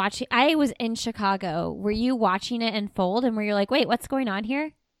watching? I was in Chicago. Were you watching it unfold, and were you like, wait, what's going on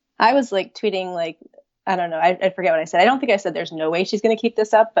here? I was like tweeting, like, I don't know. I forget what I said. I don't think I said there's no way she's going to keep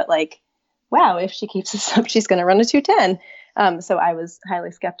this up, but like, wow, if she keeps this up, she's going to run a 2:10. So I was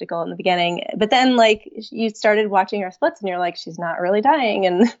highly skeptical in the beginning, but then like you started watching her splits and you're like, she's not really dying.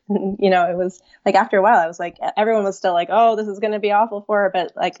 And, it was like, after a while, I was like, everyone was still like, oh, this is going to be awful for her.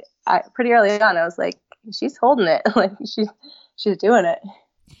 But like pretty early on, I was like, she's holding it. Like she's doing it.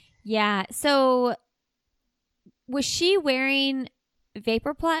 Yeah. So was she wearing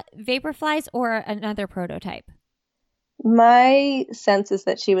Vaporflies or another prototype? My sense is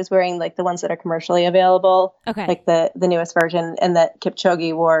that she was wearing like the ones that are commercially available, okay, like the newest version, and that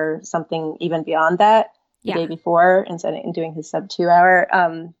Kipchoge wore something even beyond that the day before instead of doing his sub 2 hour.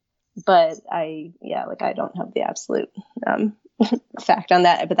 But I don't have the absolute fact on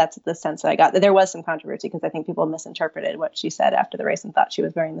that, but that's the sense that I got. There was some controversy because I think people misinterpreted what she said after the race and thought she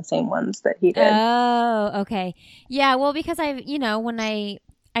was wearing the same ones that he did. Oh, okay. Yeah, well, because I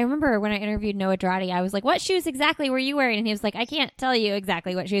remember when I interviewed Noah Droddy, I was like, what shoes exactly were you wearing? And he was like, I can't tell you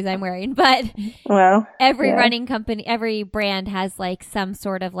exactly what shoes I'm wearing, but every running company, every brand has like some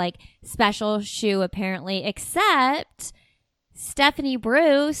sort of like special shoe apparently, except Stephanie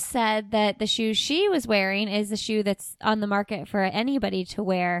Bruce said that the shoe she was wearing is the shoe that's on the market for anybody to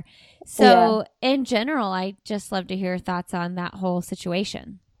wear. So in general, I just love to hear your thoughts on that whole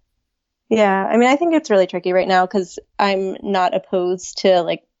situation. Yeah, I mean, I think it's really tricky right now because I'm not opposed to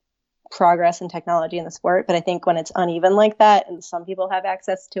like progress and technology in the sport, but I think when it's uneven like that and some people have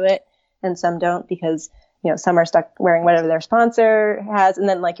access to it and some don't because, some are stuck wearing whatever their sponsor has, and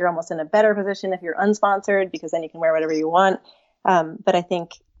then like you're almost in a better position if you're unsponsored because then you can wear whatever you want. But I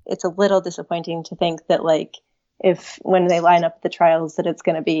think it's a little disappointing to think that like if when they line up the trials that it's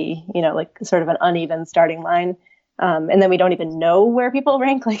going to be, like sort of an uneven starting line. And then we don't even know where people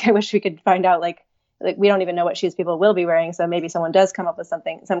rank. Like I wish we could find out like we don't even know what shoes people will be wearing. So maybe someone does come up with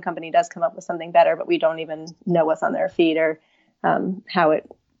something, some company does come up with something better, but we don't even know what's on their feet or how it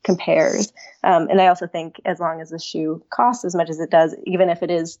compares. And I also think as long as the shoe costs as much as it does, even if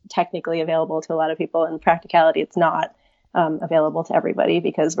it is technically available to a lot of people, in practicality, it's not available to everybody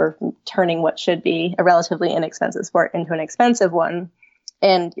because we're turning what should be a relatively inexpensive sport into an expensive one.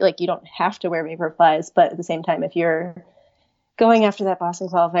 And like, you don't have to wear Vaporflies, but at the same time, if you're going after that Boston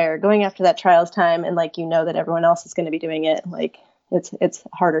qualifier, going after that trials time, and like, that everyone else is going to be doing it, like it's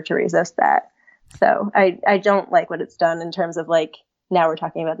harder to resist that. So I don't like what it's done in terms of like, now we're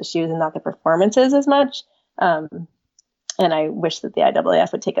talking about the shoes and not the performances as much. And I wish that the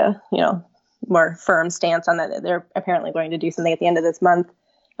IAAF would take a, more firm stance on that. They're apparently going to do something at the end of this month.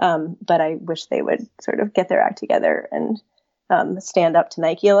 But I wish they would sort of get their act together and stand up to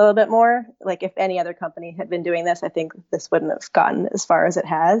Nike a little bit more. Like if any other company had been doing this, I think this wouldn't have gotten as far as it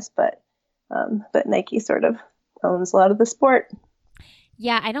has, but Nike sort of owns a lot of the sport.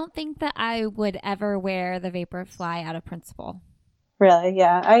 Yeah. I don't think that I would ever wear the Vaporfly out of principle. Really?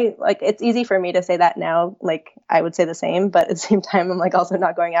 Yeah. It's easy for me to say that now. Like I would say the same, but at the same time, I'm like also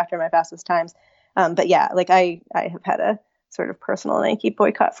not going after my fastest times. But yeah, like I have had a sort of personal Nike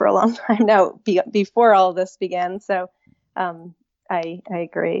boycott for a long time now before all of this began. So I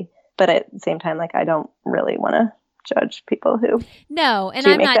agree. But at the same time, like I don't really want to judge people who no, and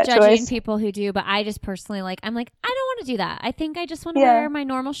I'm not judging people who do, but I just personally I'm like, I don't want to do that. I think I just want to wear my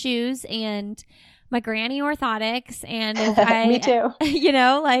normal shoes and my granny orthotics, and if I me too.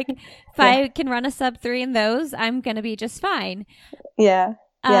 If I can run a sub 3 in those, I'm gonna be just fine. Yeah.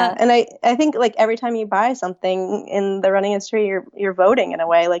 And I think like every time you buy something in the running industry, you're voting in a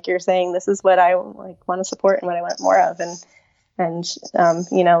way, like you're saying this is what I like want to support and what I want more of, and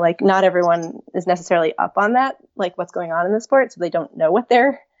like not everyone is necessarily up on that, like what's going on in the sport, so they don't know what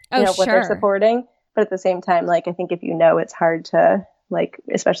they're what they're supporting. But at the same time, like I think if it's hard to, like,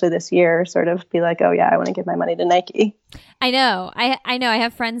 especially this year, sort of be like, oh yeah, I want to give my money to Nike. I know. I know. I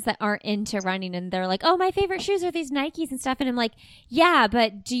have friends that aren't into running and they're like, oh, my favorite shoes are these Nikes and stuff. And I'm like, yeah,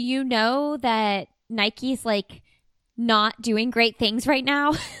 but do you know that Nike's like not doing great things right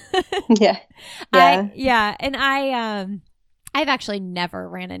now? Yeah. And I've actually never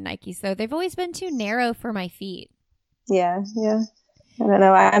ran in Nikes though. They've always been too narrow for my feet. Yeah. I don't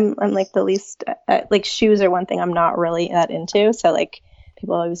know. I'm like the least like shoes are one thing I'm not really that into. So like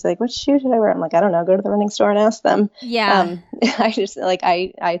people always like, what shoe should I wear? I'm like, I don't know. Go to the running store and ask them. Yeah. I just like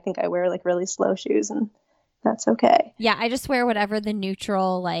I think I wear like really slow shoes and that's okay. Yeah, I just wear whatever the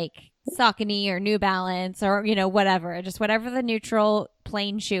neutral like Saucony or New Balance or whatever. Just whatever the neutral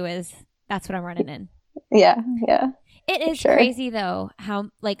plain shoe is. That's what I'm running in. Yeah. It is crazy though how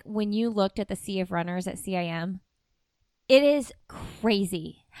like when you looked at the sea of runners at CIM. It is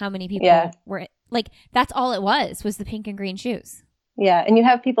crazy how many people were like, that's all it was the pink and green shoes. Yeah. And you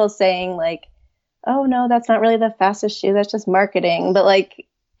have people saying like, oh no, that's not really the fastest shoe. That's just marketing. But like,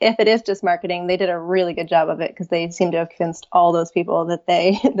 if it is just marketing, they did a really good job of it because they seem to have convinced all those people that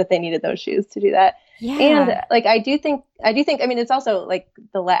they needed those shoes to do that. Yeah. And like, I do think, I mean, it's also like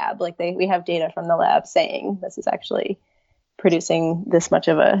the lab, like we have data from the lab saying this is actually producing this much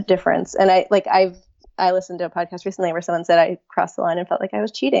of a difference. And I listened to a podcast recently where someone said I crossed the line and felt like I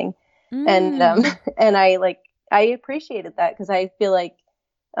was cheating. And I appreciated that because I feel like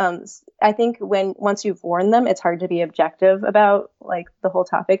I think once you've worn them, it's hard to be objective about like the whole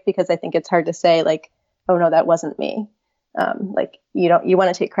topic because I think it's hard to say like, oh no, that wasn't me. Like you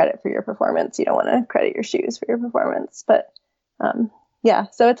want to take credit for your performance. You don't want to credit your shoes for your performance. But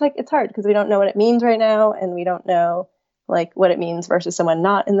so it's like it's hard because we don't know what it means right now and we don't know like what it means versus someone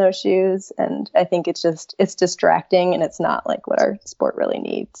not in those shoes. And I think it's distracting and it's not like what our sport really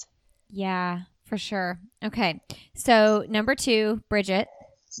needs. Yeah, for sure. Okay. So number 2, Bridget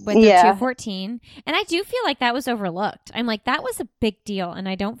with the 214. And I do feel like that was overlooked. I'm like, that was a big deal. And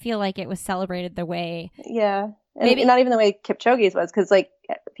I don't feel like it was celebrated the way. Yeah. And maybe not even the way Kipchoge's was. Cause like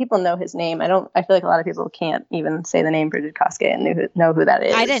people know his name. I feel like a lot of people can't even say the name Bridget Koskei and know who that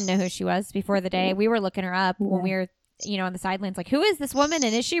is. I didn't know who she was before the day. We were looking her up when we were on the sidelines, like, who is this woman?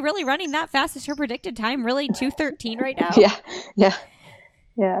 And is she really running that fast? Is her predicted time really 2:13 right now?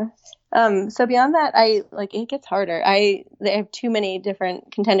 Yeah. So beyond that, it gets harder. They have too many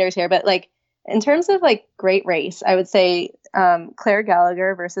different contenders here, but like in terms of like great race, I would say Claire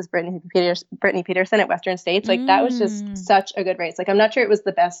Gallagher versus Brittany Peterson at Western States. Like that was just such a good race. Like I'm not sure it was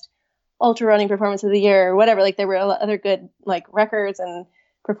the best ultra running performance of the year or whatever. Like there were other good like records and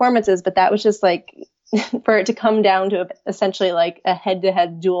performances, but that was just like for it to come down to essentially like a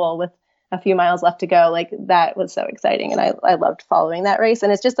head-to-head duel with a few miles left to go. Like that was so exciting. And I loved following that race.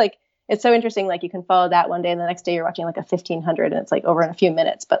 And it's just like, it's so interesting. Like you can follow that one day and the next day you're watching like a 1500 and it's like over in a few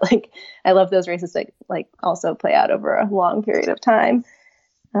minutes. But like, I love those races that like also play out over a long period of time.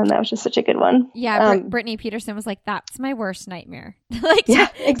 And that was just such a good one. Yeah. Brittany Peterson was like, that's my worst nightmare. Like yeah,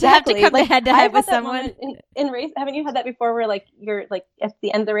 exactly. To have to come like, head to head with someone in race. Haven't you had that before where like, you're like at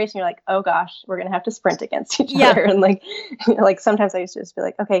the end of the race and you're like, oh gosh, we're going to have to sprint against each other. And like, like sometimes I used to just be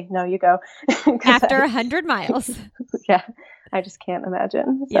like, okay, no, you go. After 100 miles. Yeah. I just can't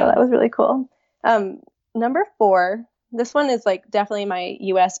imagine. So that was really cool. Number 4, this one is like definitely my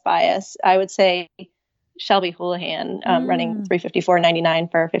US bias. I would say Shelby Houlihan running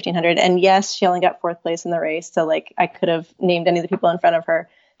 3:54.99 for 1500. And yes, she only got 4th place in the race. So like I could have named any of the people in front of her,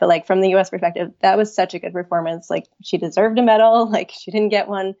 but like from the US perspective, that was such a good performance. Like she deserved a medal, like she didn't get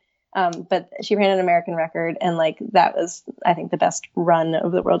one. But she ran an American record. And like, that was, I think, the best run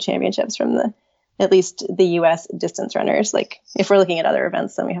of the world championships from at least the US distance runners. Like if we're looking at other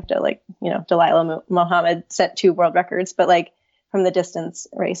events, then we have to like, Dalilah Muhammad set 2 world records, but like from the distance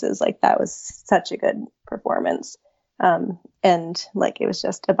races, like that was such a good performance. And like, it was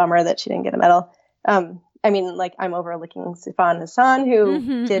just a bummer that she didn't get a medal. I mean, like I'm overlooking Sifan Hassan,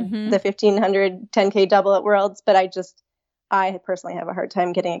 who did the 1500 10K double at Worlds, but I personally have a hard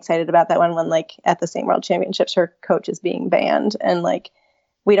time getting excited about that one when like at the same world championships, her coach is being banned and like,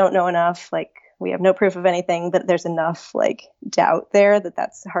 we don't know enough, like we have no proof of anything, but there's enough like doubt there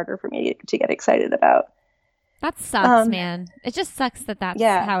that's harder for me to get excited about. That sucks, man. It just sucks that's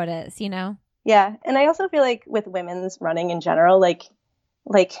how it is, Yeah. And I also feel like with women's running in general, like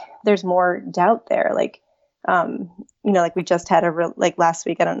there's more doubt there. Like, like we just had like last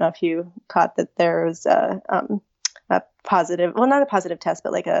week, I don't know if you caught that there was a positive, well, not a positive test,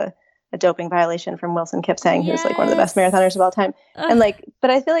 but like a doping violation from Wilson Kipsang, who's like one of the best marathoners of all time. And like,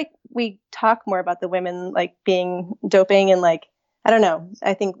 but I feel like we talk more about the women like being doping and like, I don't know.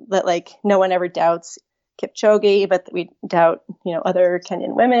 I think that like no one ever doubts Kipchoge, but we doubt, other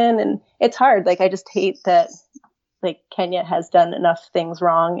Kenyan women. And it's hard. Like, I just hate that like Kenya has done enough things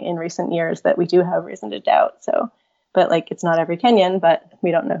wrong in recent years that we do have reason to doubt. So, but like, it's not every Kenyan, but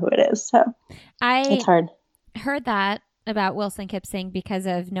we don't know who it is. So it's hard. Heard that about Wilson Kipsang because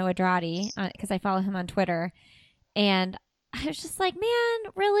of Noah Droddy, because I follow him on Twitter. And I was just like,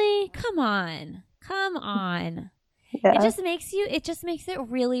 man, really? Come on. Yeah. It just makes it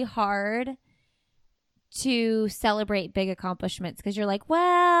really hard to celebrate big accomplishments because you're like,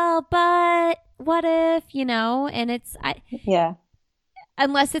 well, but what if, and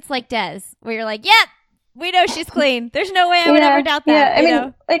unless it's like Des, where you're like, yep, we know she's clean. There's no way I would ever doubt that. I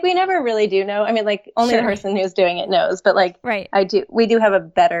mean, like we never really do know. I mean, like only the person who's doing it knows, but like, right. We do have a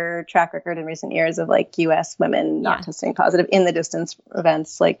better track record in recent years of like US women not testing positive in the distance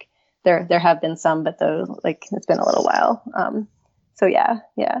events. Like there have been some, but those like, it's been a little while. So yeah.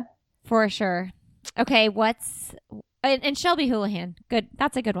 For sure. Okay, and Shelby Houlihan, good.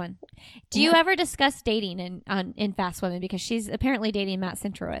 That's a good one. Do you ever discuss dating in Fast Women because she's apparently dating Matt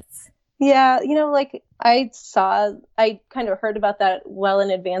Centrowitz? Yeah, like I kind of heard about that well in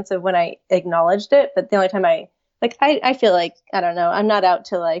advance of when I acknowledged it, but the only time I feel like, I don't know, I'm not out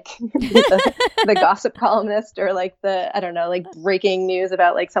to like the gossip columnist or like the, I don't know, like breaking news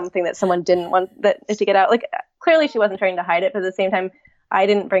about like something that someone didn't want that to get out. Like clearly she wasn't trying to hide it, but at the same time, I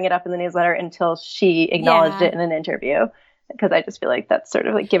didn't bring it up in the newsletter until she acknowledged it in an interview because I just feel like that's sort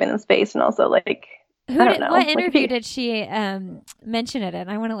of like giving them space and also like, I don't know. What interview did she mention it in?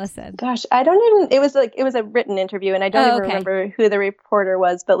 I want to listen. Gosh, I don't even, it was a written interview and I don't even remember who the reporter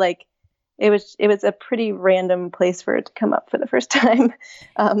was, but like it was a pretty random place for it to come up for the first time.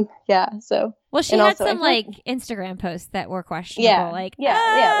 So. Well, she had some like Instagram posts that were questionable. Like,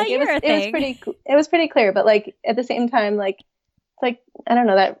 Like, it was pretty clear, but like at the same time, like, I don't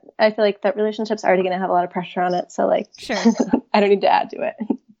know, that I feel like that relationship's already going to have a lot of pressure on it. So like, sure, I don't need to add to it.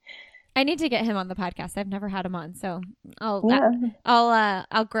 I need to get him on the podcast. I've never had him on, so I'll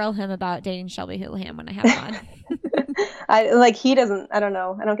grill him about dating Shelby Houlihan when I have him on. He doesn't. I don't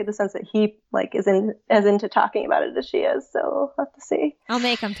know. I don't get the sense that he like is as into talking about it as she is. So we'll have to see. I'll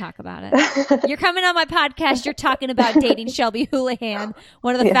make him talk about it. You're coming on my podcast. You're talking about dating Shelby Houlihan,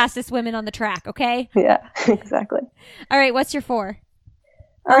 one of the fastest women on the track. Okay. Yeah. Exactly. All right. What's your 4?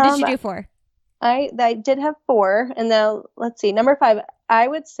 Or did you do 4? I did have 4, and now let's see. Number 5. I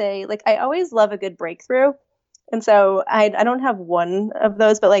would say like I always love a good breakthrough, and so I don't have one of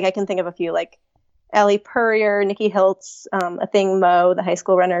those, but like I can think of a few. Like Allie Purrier, Nikki Hiltz, Athing Mo, the high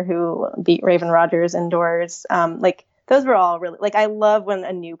school runner who beat Raven Rogers indoors. Like those were all really, like, I love when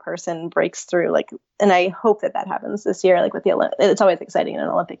a new person breaks through, like, and I hope that happens this year. Like with the it's always exciting in an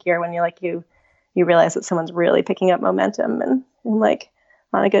Olympic year when you realize that someone's really picking up momentum and like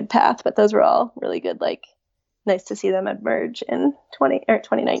on a good path. But those were all really good. Like nice to see them emerge in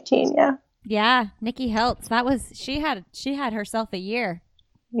 2019. Yeah. Yeah, Nikki Hiltz. She had herself a year.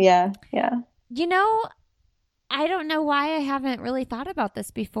 Yeah. I don't know why I haven't really thought about this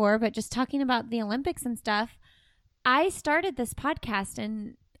before, but just talking about the Olympics and stuff, I started this podcast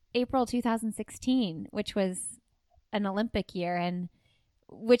in April 2016, which was an Olympic year, and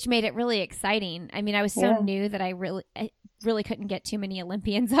which made it really exciting. I mean, I was so new that I really couldn't get too many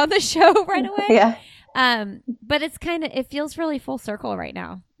Olympians on the show right away. Yeah. But it feels really full circle right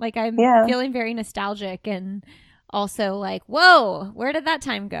now. Like I'm feeling very nostalgic and also like, whoa, where did that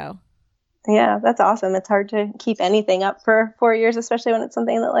time go? Yeah, that's awesome. It's hard to keep anything up for 4 years, especially when it's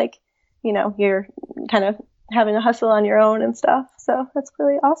something that like, you're kind of having to hustle on your own and stuff. So that's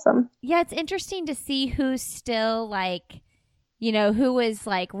really awesome. Yeah, it's interesting to see who's still like, who was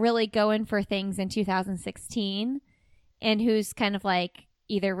like really going for things in 2016 and who's kind of like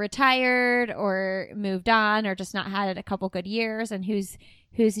either retired or moved on or just not had a couple good years, and whose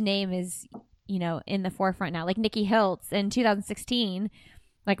name is, in the forefront now. Like Nikki Hiltz in 2016.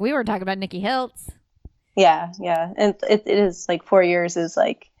 Like we were talking about Nikki Hiltz. Yeah. And it is like 4 years is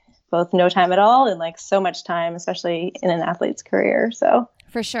like both no time at all and like so much time, especially in an athlete's career. So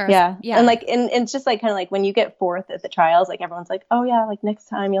for sure. Yeah. And like, and it's just like kind of like when you get fourth at the trials, like everyone's like, oh yeah, like next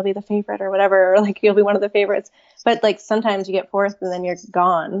time you'll be the favorite or whatever, or like you'll be one of the favorites. But like sometimes you get fourth and then you're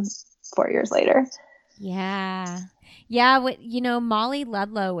gone 4 years later. Yeah. Yeah. Molly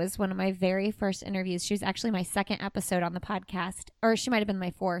Ludlow was one of my very first interviews. She was actually my second episode on the podcast, or she might've been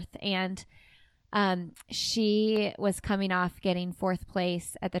my fourth. And she was coming off getting fourth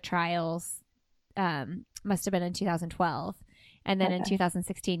place at the trials. Must have been in 2012. And then in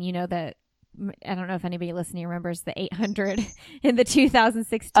 2016, I don't know if anybody listening remembers the 800 in the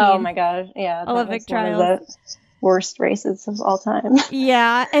 2016. Oh my gosh. Yeah. Olympic trials. One of the worst races of all time.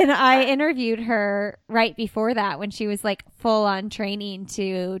 Yeah. And I interviewed her right before that when she was like full on training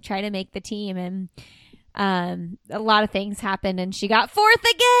to try to make the team. And a lot of things happened and she got fourth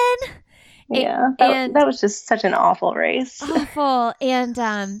again. Yeah, that was just such an awful race. Awful. And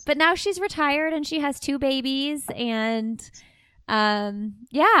but now she's retired and she has 2 babies and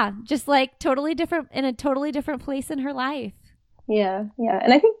just like in a totally different place in her life. Yeah.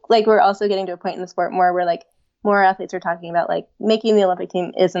 And I think like we're also getting to a point in the sport where like more athletes are talking about like making the Olympic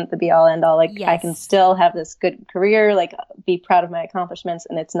team isn't the be all end all. Like I can still have this good career, like be proud of my accomplishments,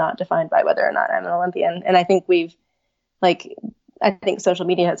 and it's not defined by whether or not I'm an Olympian. And I think I think social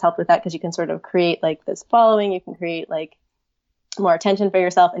media has helped with that because you can sort of create like this following, you can create like more attention for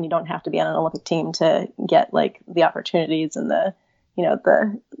yourself, and you don't have to be on an Olympic team to get like the opportunities and the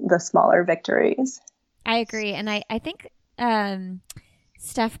smaller victories. I agree. And I think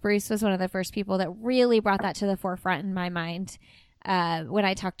Steph Bruce was one of the first people that really brought that to the forefront in my mind when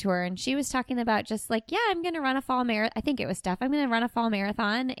I talked to her. And she was talking about just like, I'm going to run a fall marathon. I think it was Steph. I'm going to run a fall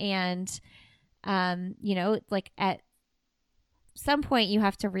marathon. And, like at some point you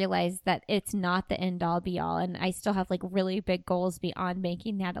have to realize that it's not the end all be all. And I still have like really big goals beyond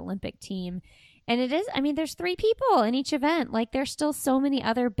making that Olympic team. And it is, there's 3 people in each event. Like there's still so many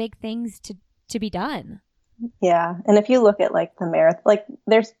other big things to be done. Yeah. And if you look at like the marathon, like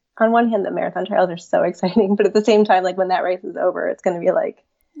there's on one hand, the marathon trials are so exciting, but at the same time, like when that race is over, it's going to be like,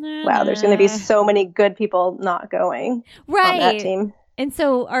 wow, there's going to be so many good people not going on that team. And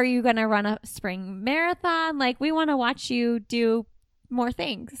so are you going to run a spring marathon? Like we want to watch you do more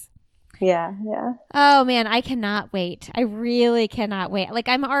things. Yeah. Oh man, I cannot wait. I really cannot wait. Like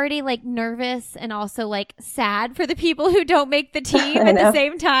I'm already like nervous and also like sad for the people who don't make the team at the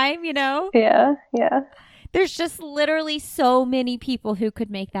same time, Yeah. There's just literally so many people who could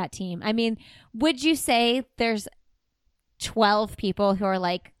make that team. Would you say there's 12 people who are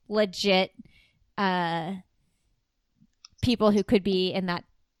like legit people who could be in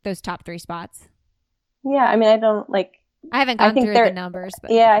those top 3 spots? Yeah, I haven't gone through the numbers,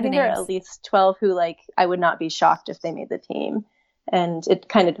 but I think there are at least 12 who like I would not be shocked if they made the team. And it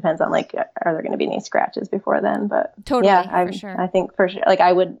kind of depends on like, are there going to be any scratches before then? But totally, for sure. I think for sure, like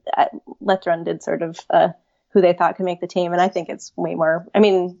I would, Let's Run did sort of who they thought could make the team. And I think it's way more,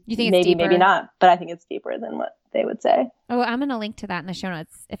 you think it's deeper? Maybe not, but I think it's deeper than what they would say. Oh, I'm going to link to that in the show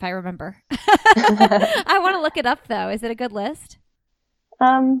notes if I remember. I want to look it up though. Is it a good list?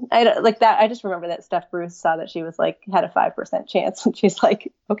 I don't like that. I just remember that Steph Bruce saw that she was like had a 5% chance, and she's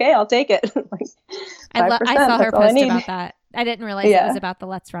like, "Okay, I'll take it." Like 5%. I saw her that's all I post need. about that. I didn't realize it was about the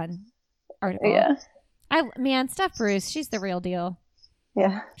Let's Run article. Yeah. Man, Steph Bruce, she's the real deal.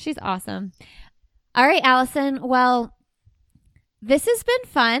 Yeah. She's awesome. All right, Allison. Well, this has been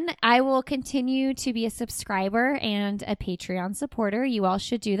fun. I will continue to be a subscriber and a Patreon supporter. You all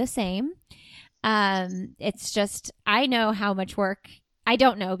should do the same. It's just, I know how much work, I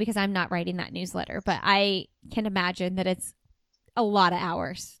don't know because I'm not writing that newsletter, but I can imagine that it's a lot of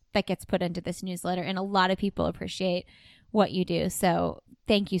hours that gets put into this newsletter, and a lot of people appreciate what you do. So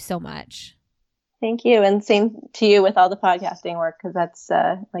thank you so much. Thank you. And same to you with all the podcasting work, because that's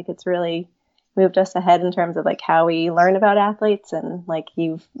like it's really moved us ahead in terms of like how we learn about athletes, and like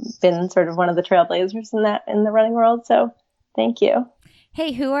you've been sort of one of the trailblazers in the running world. So thank you.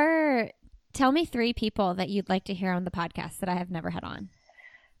 Hey, tell me 3 people that you'd like to hear on the podcast that I have never had on.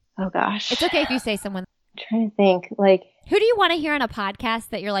 Oh gosh. It's okay if you say someone. I'm trying to think, like, who do you want to hear on a podcast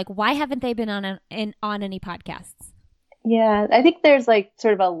that you're like, why haven't they been on any podcasts? Yeah, I think there's like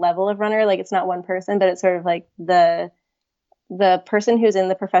sort of a level of runner, like it's not one person, but it's sort of like the person who's in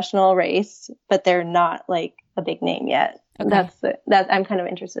the professional race, but they're not like a big name yet. Okay. That I'm kind of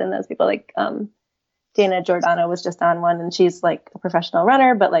interested in those people. Like Dana Giordano was just on one, and she's like a professional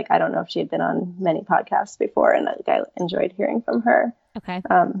runner, but like I don't know if she had been on many podcasts before, and like, I enjoyed hearing from her. Okay.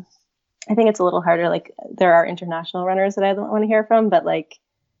 I think it's a little harder. Like there are international runners that I don't want to hear from, but like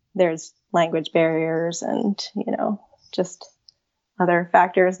there's language barriers and, just other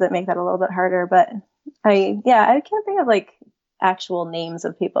factors that make that a little bit harder. But I can't think of like actual names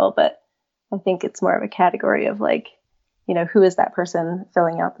of people, but I think it's more of a category of like, who is that person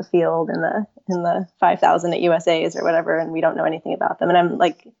filling out the field in the 5,000 at USA's or whatever, and we don't know anything about them. And I'm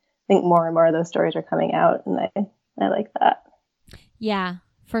like, I think more and more of those stories are coming out, and I like that. Yeah,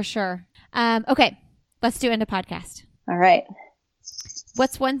 for sure. Okay, let's do end of podcast. All right.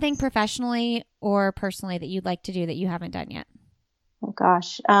 What's one thing professionally or personally that you'd like to do that you haven't done yet? Oh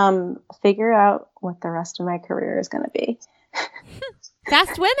gosh, figure out what the rest of my career is going to be.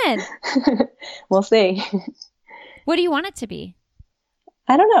 Fast women. We'll see. What do you want it to be?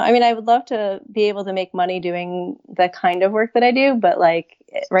 I don't know. I mean, I would love to be able to make money doing the kind of work that I do, but like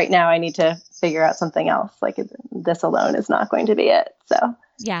right now I need to figure out something else. Like this alone is not going to be it. So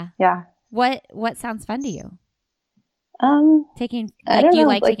yeah. What sounds fun to you? Do you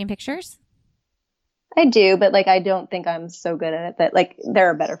like taking pictures? I do, but like I don't think I'm so good at it that like there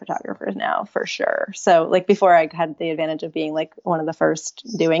are better photographers now for sure. So like before I had the advantage of being like one of the first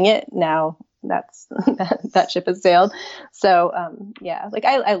doing it. Now that ship has sailed. So like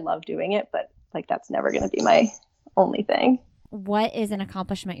I love doing it, but like that's never going to be my only thing. What is an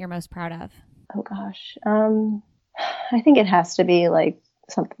accomplishment you're most proud of? Oh gosh. I think it has to be like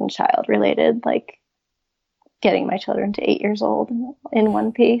something child related, like getting my children to 8 years old in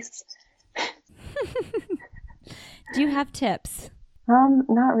one piece. Do you have tips?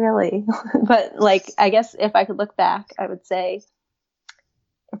 Not really, but like, I guess if I could look back, I would say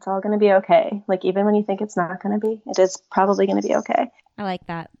it's all going to be okay. Like, even when you think it's not going to be, it is probably going to be okay. I like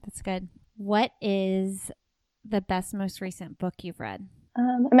that. That's good. What is the best, most recent book you've read?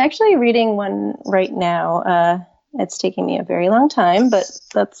 I'm actually reading one right now. It's taking me a very long time, but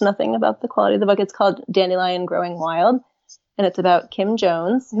that's nothing about the quality of the book. It's called Dandelion Growing Wild, and it's about Kim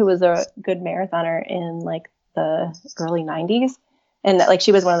Jones, who was a good marathoner in like the early 90s. And like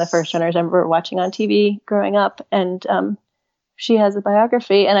she was one of the first runners I remember watching on TV growing up. And she has a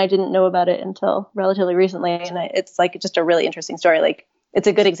biography, and I didn't know about it until relatively recently. And it's like just a really interesting story. Like it's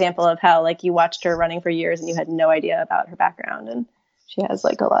a good example of how like you watched her running for years and you had no idea about her background. And she has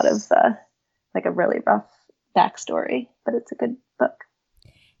like a lot of like a really rough backstory, but it's a good book.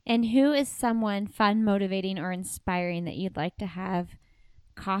 And who is someone fun, motivating, or inspiring that you'd like to have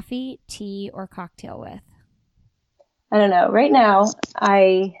coffee, tea, or cocktail with? I don't know. Right now,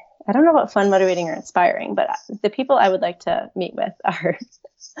 I don't know about fun, motivating, or inspiring, but the people I would like to meet with are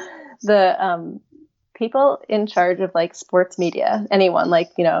the people in charge of like sports media. Anyone like,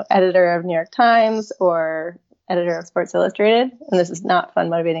 editor of New York Times or editor of Sports Illustrated. And this is not fun,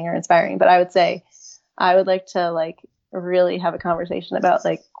 motivating, or inspiring, but I would say I would like to like really have a conversation about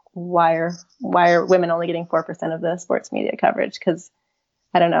like why are women only getting 4% of the sports media coverage? Because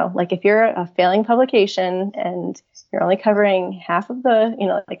I don't know, like if you're a failing publication and you're only covering half of the,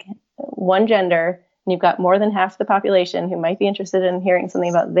 like one gender, and you've got more than half the population who might be interested in hearing something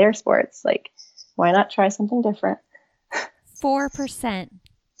about their sports, like why not try something different? 4%.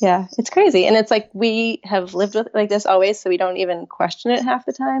 Yeah, it's crazy. And it's like we have lived with like this always, so we don't even question it half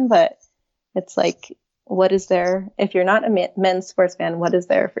the time, but it's like what is there, if you're not a men's sports fan, what is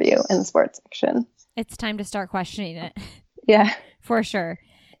there for you in the sports section? It's time to start questioning it. Yeah. For sure.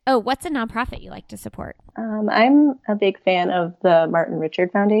 Oh, what's a nonprofit you like to support? I'm a big fan of the Martin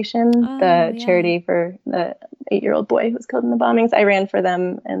Richard Foundation, charity for the 8-year-old boy who was killed in the bombings. I ran for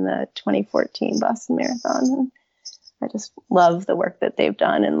them in the 2014 Boston Marathon. And I just love the work that they've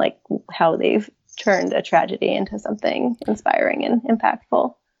done and like how they've turned a tragedy into something inspiring and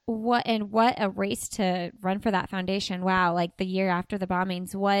impactful. What a race to run for that foundation. Wow. Like the year after the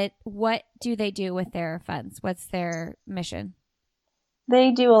bombings, what do they do with their funds? What's their mission?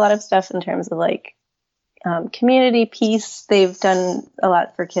 They do a lot of stuff in terms of like community peace. They've done a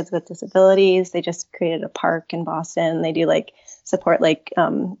lot for kids with disabilities. They just created a park in Boston. They do like support like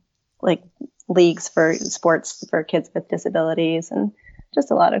leagues for sports for kids with disabilities and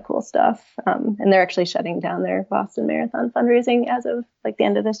just a lot of cool stuff. And they're actually shutting down their Boston Marathon fundraising as of like the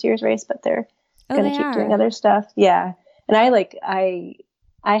end of this year's race, but they're going to keep doing other stuff. Yeah. And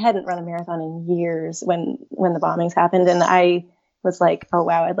I hadn't run a marathon in years when the bombings happened. And I was like, oh,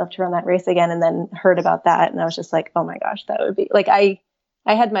 wow, I'd love to run that race again. And then heard about that. And I was just like, oh my gosh, that would be like, I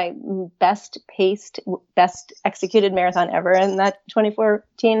had my best paced, best executed marathon ever in that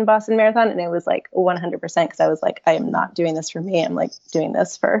 2014 Boston Marathon. And it was like 100% because I was like, I am not doing this for me. I'm like doing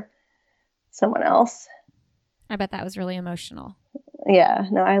this for someone else. I bet that was really emotional. Yeah,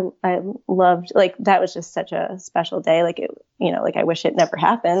 no, I loved, like, that was just such a special day. Like, it, like I wish it never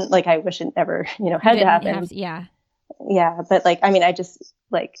happened. Like, I wish it never, had to happen. Yeah. Yeah. But like, I mean, I just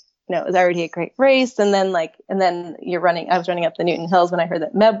like, it was already a great race. And then I was running up the Newton Hills when I heard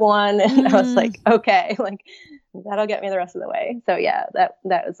that Meb won. And I was like, okay, like that'll get me the rest of the way. So yeah, that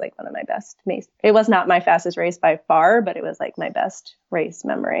was like one of my best. It was not my fastest race by far, but it was like my best race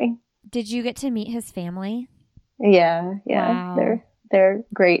memory. Did you get to meet his family? Yeah. Wow. They're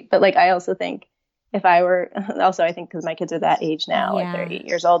great. But like, I also think I think because my kids are that age now, Yeah. like they're 8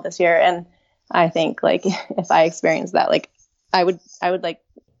 years old this year. And I think like if I experienced that, like I would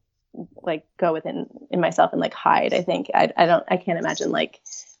like go within in myself and like hide. I think I can't imagine like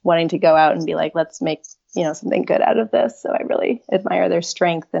wanting to go out and be like, let's make, something good out of this. So I really admire their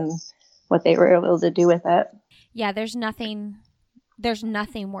strength and what they were able to do with it. Yeah. There's nothing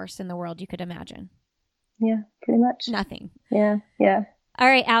worse in the world you could imagine. Yeah, pretty much. Nothing. Yeah. Yeah. All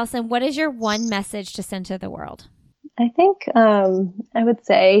right, Allison, what is your one message to send to the world? I think I would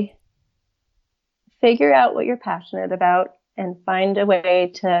say figure out what you're passionate about and find a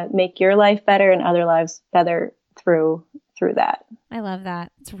way to make your life better and other lives better through that. I love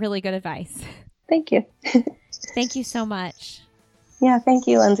that. It's really good advice. Thank you. Thank you so much. Yeah, thank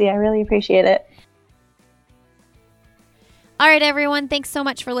you, Lindsay. I really appreciate it. All right, everyone. Thanks so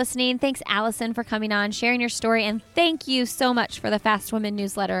much for listening. Thanks, Allison, for coming on, sharing your story. And thank you so much for the Fast Women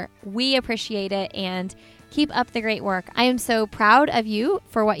newsletter. We appreciate it and keep up the great work. I am so proud of you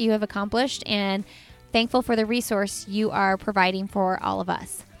for what you have accomplished and thankful for the resource you are providing for all of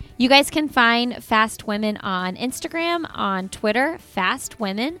us. You guys can find Fast Women on Instagram, on Twitter, Fast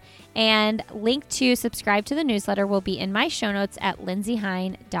Women, and link to subscribe to the newsletter will be in my show notes at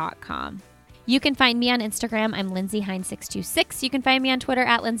lindsayhine.com. You can find me on Instagram. I'm LindsayHine626. You can find me on Twitter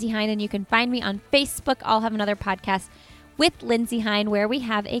at Lindsay Hine, and you can find me on Facebook. I'll have another podcast with Lindsay Hine where we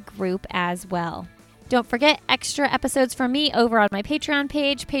have a group as well. Don't forget extra episodes from me over on my Patreon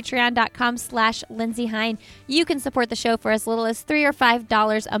page, patreon.com/Lindsay Hine. You can support the show for as little as $3 or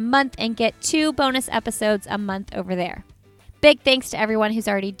 $5 a month and get 2 bonus episodes a month over there. Big thanks to everyone who's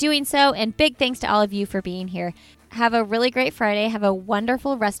already doing so, and big thanks to all of you for being here. Have a really great Friday. Have a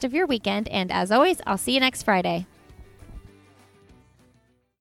wonderful rest of your weekend. And as always, I'll see you next Friday.